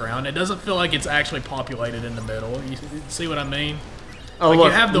background. It doesn't feel like it's actually populated in the middle. You see what I mean? Oh, like look!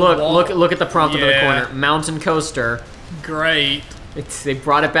 You have the look at the prompt in the corner. Mountain coaster. Great. They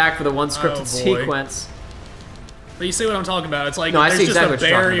brought it back for the one scripted sequence. But you see what I'm talking about? It's like no, there's just exactly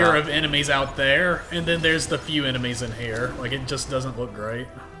a barrier of enemies out there, and then there's the few enemies in here. Like it just doesn't look great.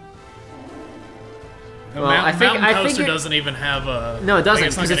 A Well, I think- Mountain I Coaster figured- doesn't even have a... No, it doesn't,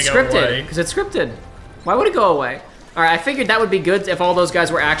 like, because not it's gonna go scripted. away. Because it's scripted. Why would it go away? All right, I figured that would be good if all those guys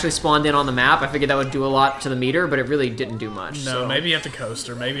were actually spawned in on the map. I figured that would do a lot to the meter, but it really didn't do much. No, so. maybe you have to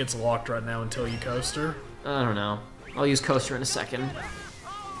coaster. Maybe it's locked right now until you coaster. I don't know. I'll use coaster in a second.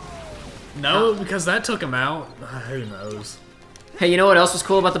 No, because that took him out. Who knows? Hey, you know what else was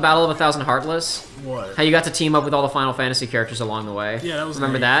cool about the Battle of 1,000 Heartless? What? How you got to team up with all the Final Fantasy characters along the way. Yeah, that was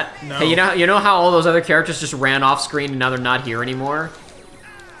Remember neat. that? No. Hey, you know how all those other characters just ran off screen and now they're not here anymore?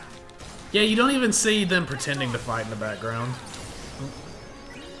 Yeah, you don't even see them pretending to fight in the background.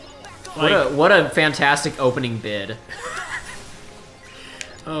 Like, What a fantastic opening bid.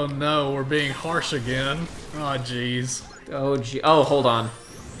 oh no, we're being harsh again. Oh jeez. Oh gee. Oh, hold on.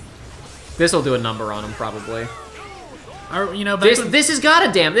 This will do a number on him probably. You know, back when- This has got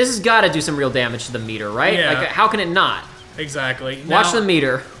to do some real damage to the meter, right? Yeah. Like, how can it not? exactly. Watch Now, the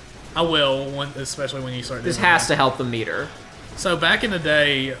meter. I will, especially when you start. This doing has that. to help the meter. So back in the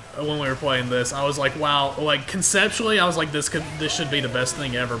day when we were playing this, I was like, wow, like conceptually, I was like, this should be the best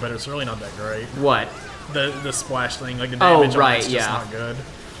thing ever, but it's really not that great. What? The splash thing, like the Oh, damage on right, it's just yeah. not good.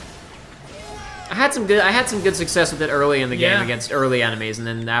 I had some good success with it early in the game Yeah. against early enemies, and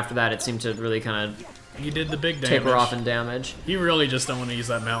then after that, it seemed to really kind of You did the big damage. taper off in damage. You really just don't want to use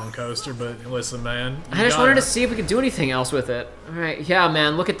that mountain coaster, but listen, man. I just wanted to see if we could do anything else with it. All right, yeah,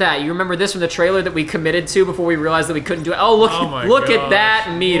 man, look at that. You remember this from the trailer that we committed to before we realized that we couldn't do it? Oh, look, Oh my look at gosh.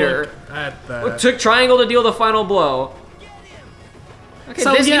 that meter. Look at that. It took triangle to deal the final blow. Okay,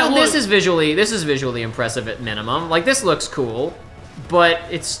 So, this, yeah, this look. is visually impressive at minimum. Like, this looks cool, but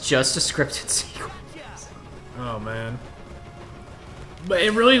it's just a scripted sequence. Oh man. But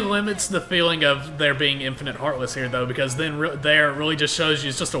it really limits the feeling of there being infinite Heartless here, though, because then there it really just shows you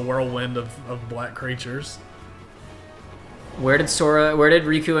it's just a whirlwind of black creatures. Where did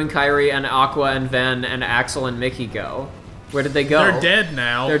Riku and Kairi and Aqua and Ven and Axel and Mickey go? Where did they go? They're dead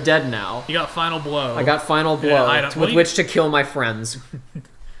now. They're dead now. You got Final Blow. I got final blow Yeah, what with do you- which to kill my friends.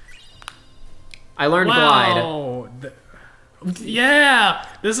 I learned glide. Wow. Yeah!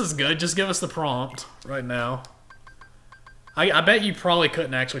 This is good. Just give us the prompt right now. I bet you probably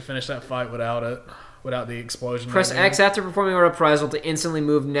couldn't actually finish that fight without it. Without the explosion. Press right now. X after performing a reprisal to instantly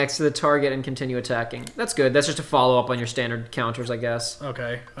move next to the target and continue attacking. That's good. That's just a follow-up on your standard counters, I guess.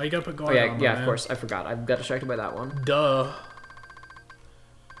 Okay. Oh, you gotta put Oh glide yeah, on, yeah, man. of course. I forgot. I got distracted by that one. Duh.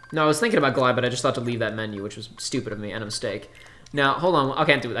 No, I was thinking about glide, but I just thought to leave that menu, which was stupid of me and a mistake. Now, hold on. I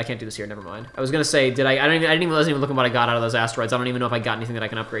can't do it. I can't do this here. Never mind. I was gonna say, wasn't even looking what I got out of those asteroids. I don't even know if I got anything that I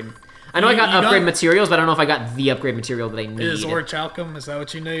can upgrade. I know I got upgrade materials, but I don't know if I got the upgrade material that I need. Is Orichalcum? Is that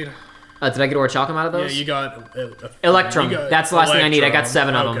what you need? Did I get Orichalcum out of those? Yeah, you got... Electrum. That's the last thing I need. I got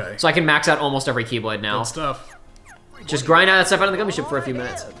 7 of them. Okay. So I can max out almost every Keyblade now. Good stuff. Just grind out that stuff out of the gummy ship for a few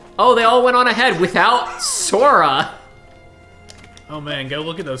minutes. Oh, they all went on ahead without Sora. Oh man, go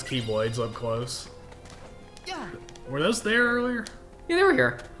look at those Keyblades up close. Were those there earlier? Yeah, they were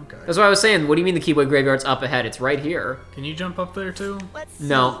here. Okay. That's what I was saying. What do you mean the Keyblade Graveyard's up ahead? It's right here. Can you jump up there too?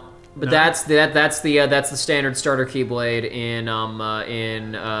 No. But No? that's the standard starter Keyblade in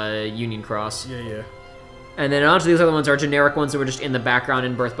Union Cross. Yeah. And then onto these other ones are generic ones that were just in the background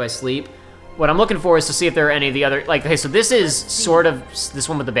in Birth by Sleep. What I'm looking for is to see if there are any of the other, like, okay, so this is sort of, this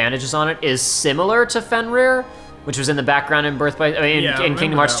one with the bandages on it is similar to Fenrir, which was in the background in Birth by, Yeah, I in remember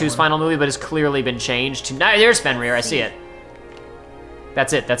Kingdom Hearts that 2's one. final movie, but has clearly been changed to, now there's Fenrir, I see it.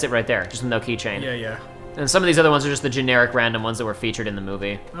 That's it right there, just no keychain. Yeah. And some of these other ones are just the generic random ones that were featured in the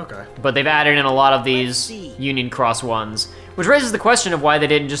movie. Okay. But they've added in a lot of these Union Cross ones, which raises the question of why they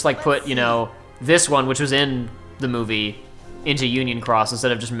didn't just like put, you know, this one, which was in the movie, into Union Cross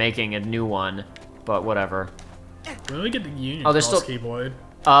instead of just making a new one. But whatever. When do we get the Union Oh, there's Cross still- Keyblade?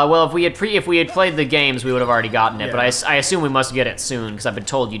 Well, if we had played the games, we would have already gotten it. Yeah. But I assume we must get it soon because I've been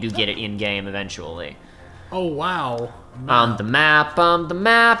told you do get it in game eventually. Oh wow. On the map, on the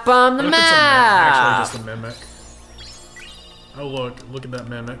map, on the What if it's a mimic? map. Actually, just a mimic. Oh look at that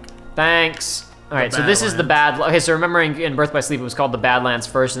mimic. Thanks. All right, so this is the Badlands. Okay, so remember in Birth by Sleep, it was called the Badlands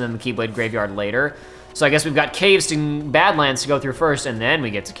first, and then the Keyblade Graveyard later. So I guess we've got caves to Badlands to go through first, and then we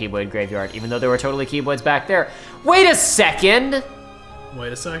get to Keyblade Graveyard, even though there were totally Keyblades back there. Wait a second!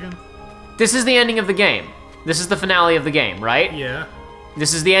 Wait a second. This is the ending of the game. This is the finale of the game, right? Yeah.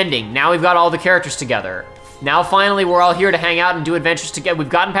 This is the ending. Now we've got all the characters together. Now finally we're all here to hang out and do adventures together. We've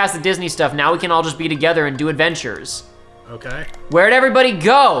gotten past the Disney stuff. Now we can all just be together and do adventures. Okay. Where'd everybody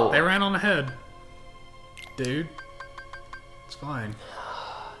go? They ran on ahead. Dude. It's fine.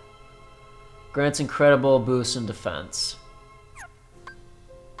 Grants incredible boost in defense.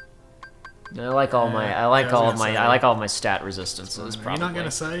 I like all my of my stat resistances. You're Probably. not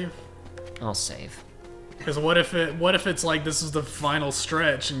gonna save? I'll save. Because what if it's like this is the final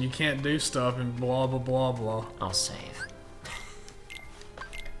stretch and you can't do stuff and blah blah blah blah. I'll save.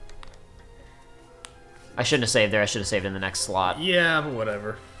 I shouldn't have saved there. I should have saved in the next slot. Yeah, but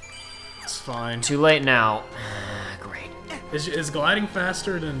whatever. It's fine. Too late now. Great. Is gliding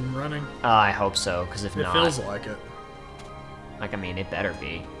faster than running? I hope so, because if It not... feels like it. Like, I mean, it better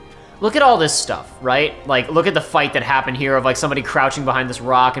be. Look at all this stuff, right? Like, look at the fight that happened here of, like, somebody crouching behind this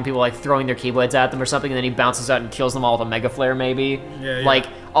rock and people, like, throwing their Keyblades at them or something, and then he bounces out and kills them all with a Mega Flare, maybe. Yeah. Like,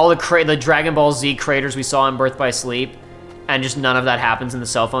 all the Dragon Ball Z craters we saw in Birth by Sleep, and just none of that happens in the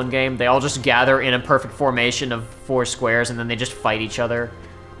cell phone game. They all just gather in a perfect formation of 4 squares, and then they just fight each other.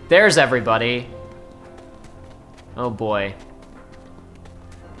 There's everybody. Oh, boy.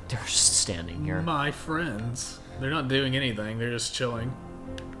 They're just standing here. My friends. They're not doing anything. They're just chilling.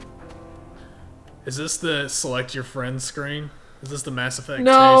 Is this the select your friends screen? Is this the Mass Effect 2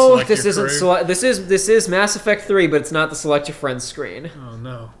 select this your isn't. crew? This is Mass Effect 3, but it's not the select your friends screen. Oh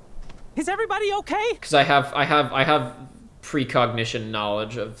no. Is everybody okay? Because I have precognition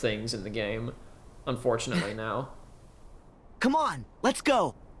knowledge of things in the game, unfortunately now. Come on, let's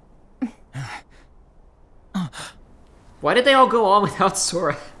go. Why did they all go on without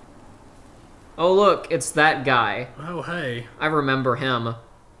Sora? Oh look, it's that guy. Oh hey. I remember him.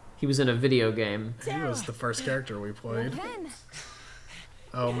 He was in a video game. He was the first character we played.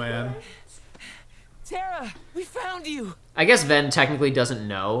 Oh man. Terra, we found you. I guess Ven technically doesn't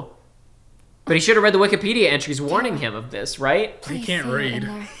know, but he should have read the Wikipedia entries warning him of this, right? He can't read.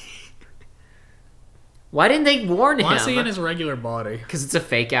 Why didn't they warn him? Why is he in his regular body? Because it's a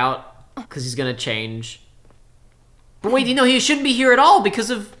fake out. Because he's gonna change. But wait, you know, he shouldn't be here at all because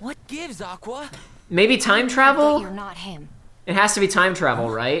of... What gives, Aqua? Maybe time travel? You're not him. It has to be time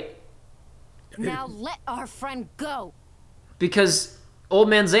travel, right? Now let our friend go. Because Old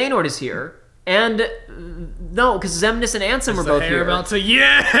Man Xehanort is here. And... no, because Xemnas and Ansem are both here. About to...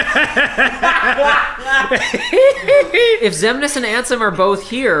 Yeah! If Xemnas and Ansem are both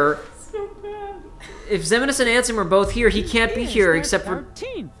here... If Xemnas and Ansem are both here, he can't be here except for...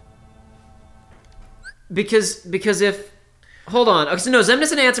 13th. Because if... Hold on. Okay, so no,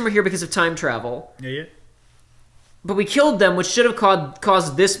 Xemnas and Ansem are here because of time travel. Yeah. But we killed them, which should have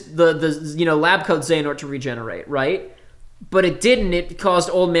caused the lab coat Xehanort to regenerate, right? But it didn't. It caused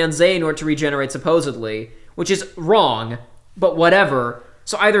Old Man Xehanort to regenerate, supposedly, which is wrong, but whatever.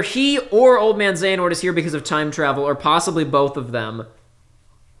 So either he or Old Man Xehanort is here because of time travel, or possibly both of them.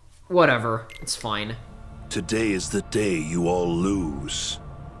 Whatever. It's fine. Today is the day you all lose.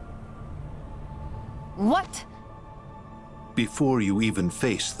 What? Before you even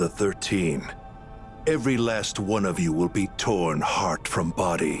face the 13, every last one of you will be torn heart from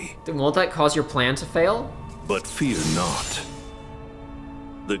body. Then won't that cause your plan to fail? But fear not.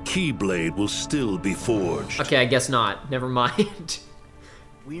 The Keyblade will still be forged. Okay, I guess not. Never mind.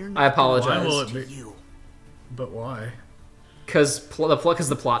 We're I not apologize. Why will it to be? you. But why? Because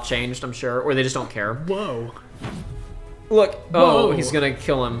the plot changed, I'm sure. Or they just don't care. Whoa. Look. Oh, Whoa. he's gonna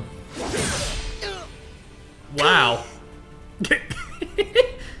kill him. Wow.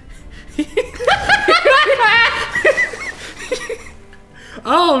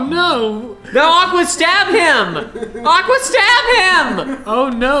 Oh no! No, Aqua, stab him! Aqua, stab him! Oh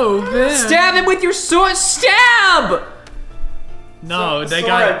no, Ben! Stab him with your sword! Stab! No, they Sora,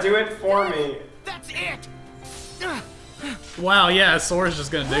 got. do it for me. That's it. Wow, yeah, Sora's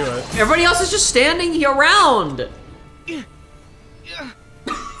just gonna do it. Everybody else is just standing here around.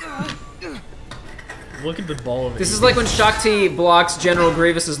 Look at the ball of it. This is like when Shakti blocks General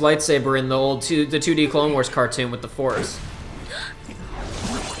Grievous's lightsaber in the old the 2D Clone Wars cartoon with the Force.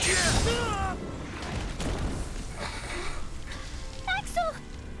 Axel!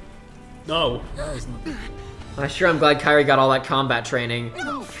 No. That was not... I'm glad Kyrie got all that combat training.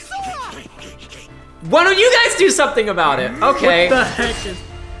 Why don't you guys do something about it? Okay. What the heck is...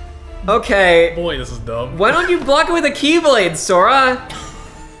 Okay. Boy, this is dumb. Why don't you block it with a Keyblade, Sora?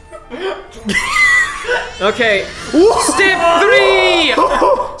 Okay. Step 3!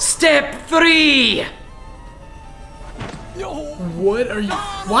 Step 3! What are you...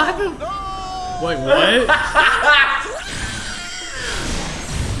 What? Wait, what?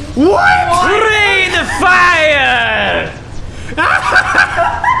 What? Rain fire!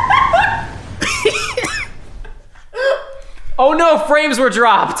 Oh no, frames were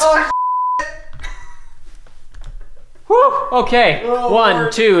dropped. Oh, Whew. Okay. Oh, 1,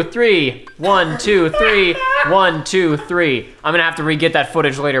 Lord. 2, 3. 1, 2, 3. 1, 2, 3. I'm gonna have to re-get that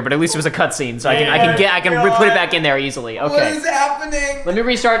footage later, but at least it was a cutscene, so I can put it back in there easily. Okay. What is happening? Let me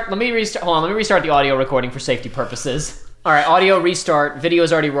restart. Hold on. Let me restart the audio recording for safety purposes. All right, audio restart.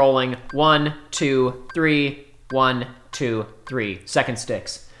 Video's already rolling. 1, 2, 3. 1, 2, 3. Second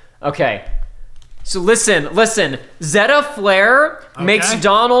sticks. Okay. So listen. Zeta Flare makes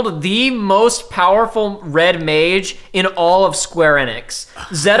Donald the most powerful red mage in all of Square Enix.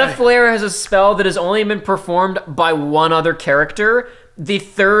 Zeta Flare has a spell that has only been performed by one other character, the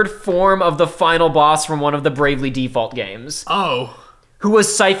third form of the final boss from one of the Bravely Default games. Oh. Who was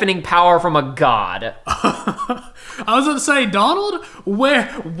siphoning power from a god. I was going to say, Donald,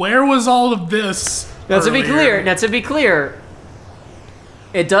 where was all of this? Now to be clear,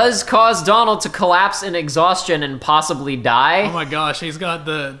 it does cause Donald to collapse in exhaustion and possibly die. Oh my gosh, he's got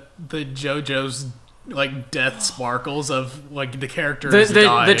the JoJo's like death sparkles of like the characters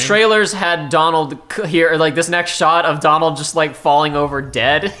dying. The trailers had Donald here, like this next shot of Donald just like falling over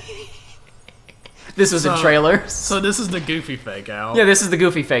dead. This was in trailers. So this is the Goofy fake out. Yeah, this is the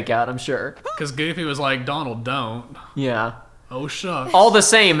Goofy fake out, I'm sure. Because Goofy was like, Donald, don't. Yeah. Oh, shucks. All the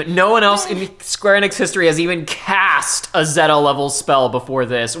same, no one else in Square Enix history has even cast a Zeta level spell before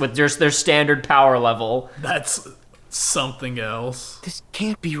this with just their standard power level. That's something else. This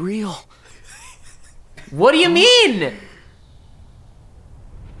can't be real. What do you mean?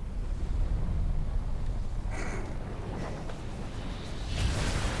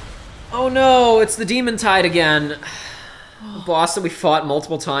 Oh no, it's the Demon Tide again. A boss that we fought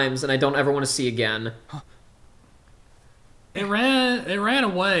multiple times and I don't ever want to see again. It ran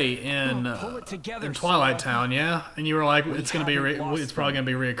away in Twilight Town, yeah, and you were like, it's probably gonna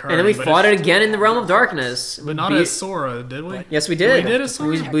be reoccurring. And then we fought it again in the Realm of Darkness. But not as Sora, did we? Yes, we did. We did as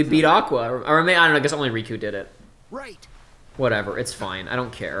Sora. We beat Aqua, or I don't know. I guess only Riku did it. Right. Whatever, it's fine. I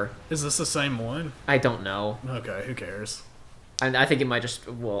don't care. Is this the same one? I don't know. Okay, who cares? I think it might just.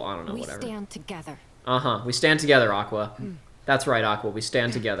 Well, I don't know. Whatever. We stand together. We stand together, Aqua. That's right, Aqua. We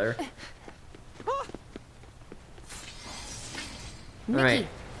stand together. Mickey, Alright.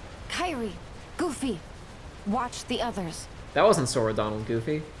 Kyrie, Goofy, watch the others. That wasn't Sora, Donald,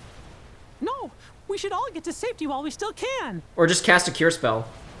 Goofy. No, we should all get to safety while we still can. Or just cast a cure spell.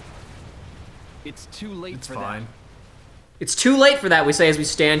 It's too late It's fine. It's too late for that, we say as we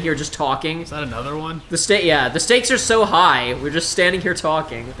stand here just talking. Is that another one? The stakes are so high, we're just standing here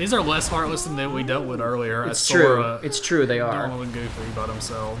talking. These are less heartless than that we dealt with earlier. It's true. It's true, they are. Donald and Goofy by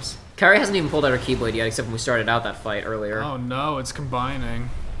themselves. Kyrie hasn't even pulled out her Keyblade yet, except when we started out that fight earlier. Oh no, it's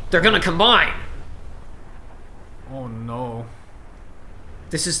combining. They're gonna combine! Oh no.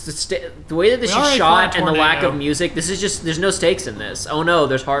 This is the way that this is shot and the lack of music. This is just, there's no stakes in this. Oh no,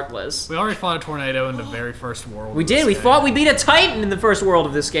 there's Heartless. We already fought a tornado in the very first world. We did. We beat a Titan in the first world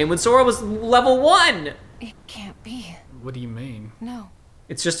of this game when Sora was level 1. It can't be. What do you mean? No.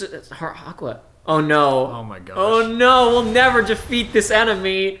 It's just Aqua. Oh no. Oh my gosh. Oh no, we'll never defeat this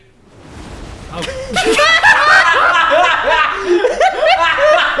enemy. Oh. This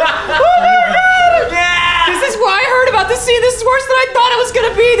is why I heard about this scene. This is worse than I thought it was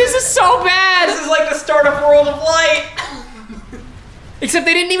gonna be. This is so bad. This is like the start of World of Light. Except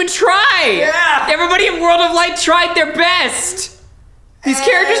they didn't even try. Yeah. Everybody in World of Light tried their best. These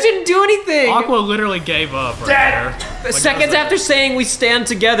characters didn't do anything. Aqua literally gave up right there. Like, seconds after saying we stand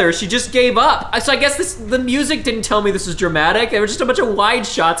together, she just gave up. So I guess the music didn't tell me this was dramatic. There were just a bunch of wide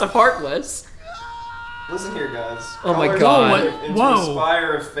shots of Heartless. Listen here, guys. Oh my god. Whoa.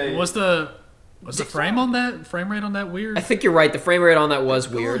 Spire of fate. Was the frame rate on that weird? I think you're right. The frame rate on that was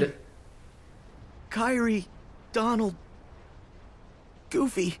weird. Kyrie, Donald,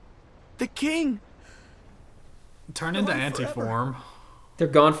 Goofy, the king. Turn into anti-form. They're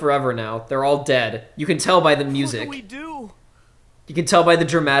gone forever now. They're all dead. You can tell by the music. What do we do? You can tell by the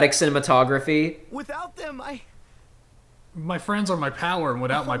dramatic cinematography. Without them, My friends are my power, and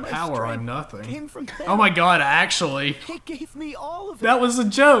without my power, I'm nothing. Came from them. Oh my god, actually. They gave me all of it. That was a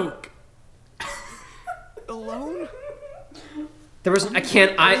joke. Alone? There was,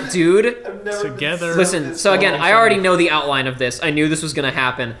 dude. Together. Listen, so again, I already know the outline of this. I knew this was gonna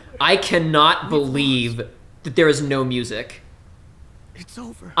happen. I cannot believe that there is no music. It's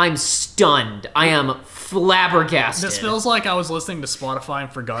over. I'm stunned. I am flabbergasted. This feels like I was listening to Spotify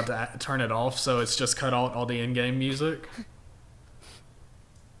and forgot to turn it off, so it's just cut out all the in-game music.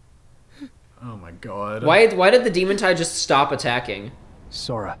 Oh my god. Why did the Demon Tide just stop attacking?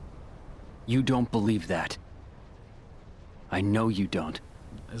 Sora, you don't believe that. I know you don't.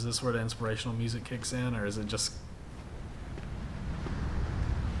 Is this where the inspirational music kicks in, or is it just...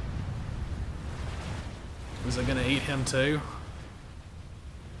 Is it gonna eat him too?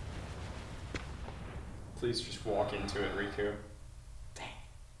 Please just walk into it, Riku.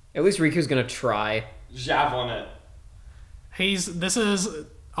 At least Riku's gonna try. Javelin it. This is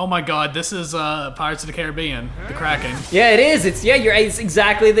Oh my God, this is Pirates of the Caribbean, the Kraken. Yeah, it is. It's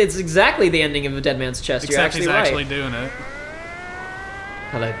exactly the ending of a Dead Man's Chest. You're Except actually he's right. actually doing it.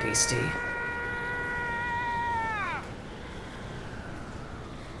 Hello, Beastie.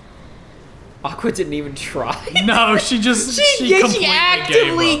 Aqua didn't even try. No, she just she completely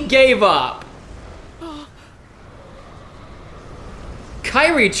actively gave up.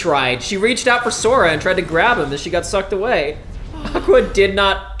 Kairi tried. She reached out for Sora and tried to grab him, and she got sucked away. Aqua did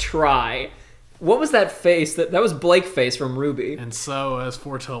not try. What was that face? That was Blake face from Ruby. And so, as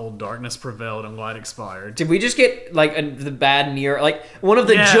foretold, darkness prevailed and light expired. Did we just get like the bad near, like one of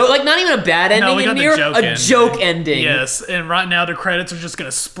the joke, like not even a bad ending, no, we got near the joke ending? Yes, and right now the credits are just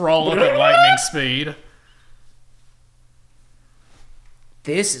gonna sprawl up at lightning speed.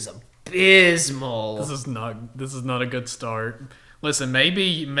 This is abysmal. This is not a good start. Listen,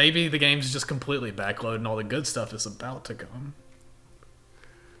 maybe the game's just completely backloaded and all the good stuff is about to come.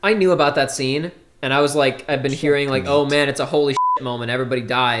 I knew about that scene, and I was like, I've been hearing like, oh man, it's a holy shit moment, everybody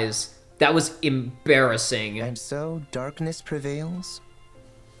dies. That was embarrassing. And so darkness prevails.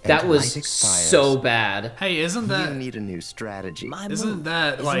 That was so bad. Hey, isn't that... You need a new strategy. Isn't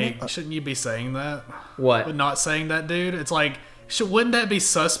that, like, shouldn't you be saying that? What? But not saying that, dude? It's like, wouldn't that be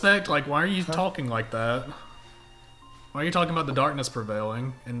suspect? Like, why are you talking like that? Why are you talking about the darkness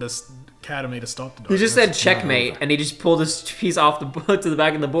prevailing in this academy to stop the darkness? He just said checkmate, and he just pulled his piece off the book to the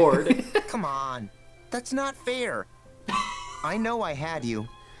back of the board. Come on. That's not fair. I know I had you.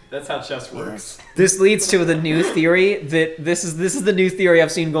 That's how chess works. This leads to the new theory that this is the new theory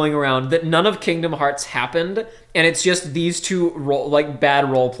I've seen going around, that none of Kingdom Hearts happened, and it's just these two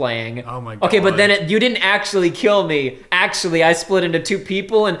bad role playing. Oh my God. Okay, but then you didn't actually kill me. Actually, I split into two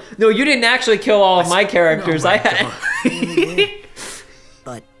people, and no, you didn't actually kill all of my characters. Oh my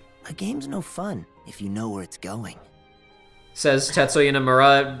But a game's no fun if you know where it's going. Says Tetsuya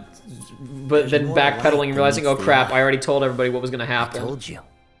Nomura, but then backpedaling and realizing, oh crap, I already told everybody what was going to happen. I told you.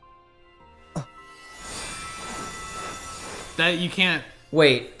 That you can't...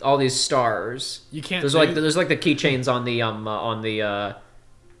 Wait, all these stars. You can't... There's like the keychains on the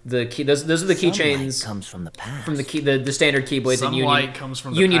key. Those are the keychains. Comes from the past. From the standard Keyblades in Union. Sunlight comes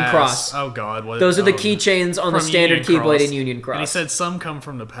from the Union past. Cross. Oh God! Those are the keychains on the standard Keyblade in Union Cross. And he said some come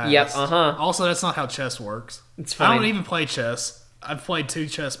from the past. Yep. Also, that's not how chess works. It's fine. I don't even play chess. I've played 2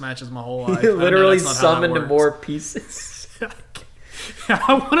 chess matches my whole life. Literally sum into more pieces.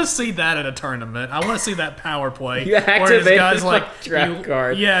 I want to see that at a tournament. I want to see that power play. You activate guys like draft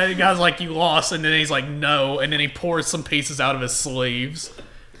card. Yeah, the guy's like, you lost, and then he's like, no, and then he pours some pieces out of his sleeves.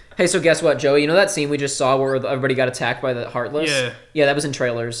 Hey, so guess what, Joey? You know that scene we just saw where everybody got attacked by the Heartless? Yeah. Yeah, that was in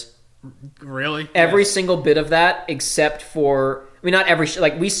trailers. Really? Every single bit of that, except for... I mean, not every...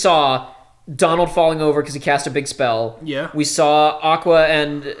 Like, we saw Donald falling over because he cast a big spell. Yeah. We saw Aqua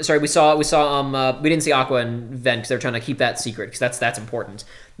and... Sorry, we didn't see Aqua and Ven because they were trying to keep that secret because that's important.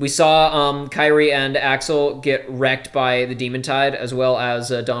 We saw Kairi and Axel get wrecked by the Demon Tide, as well as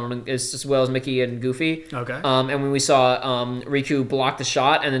Donald, as well as Mickey and Goofy. Okay. And when we saw Riku block the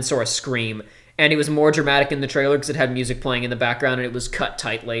shot and then Sora scream, and it was more dramatic in the trailer because it had music playing in the background and it was cut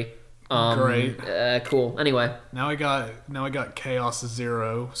tightly. Great. Cool. Anyway. Now I got Chaos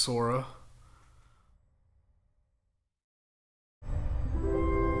Zero Sora.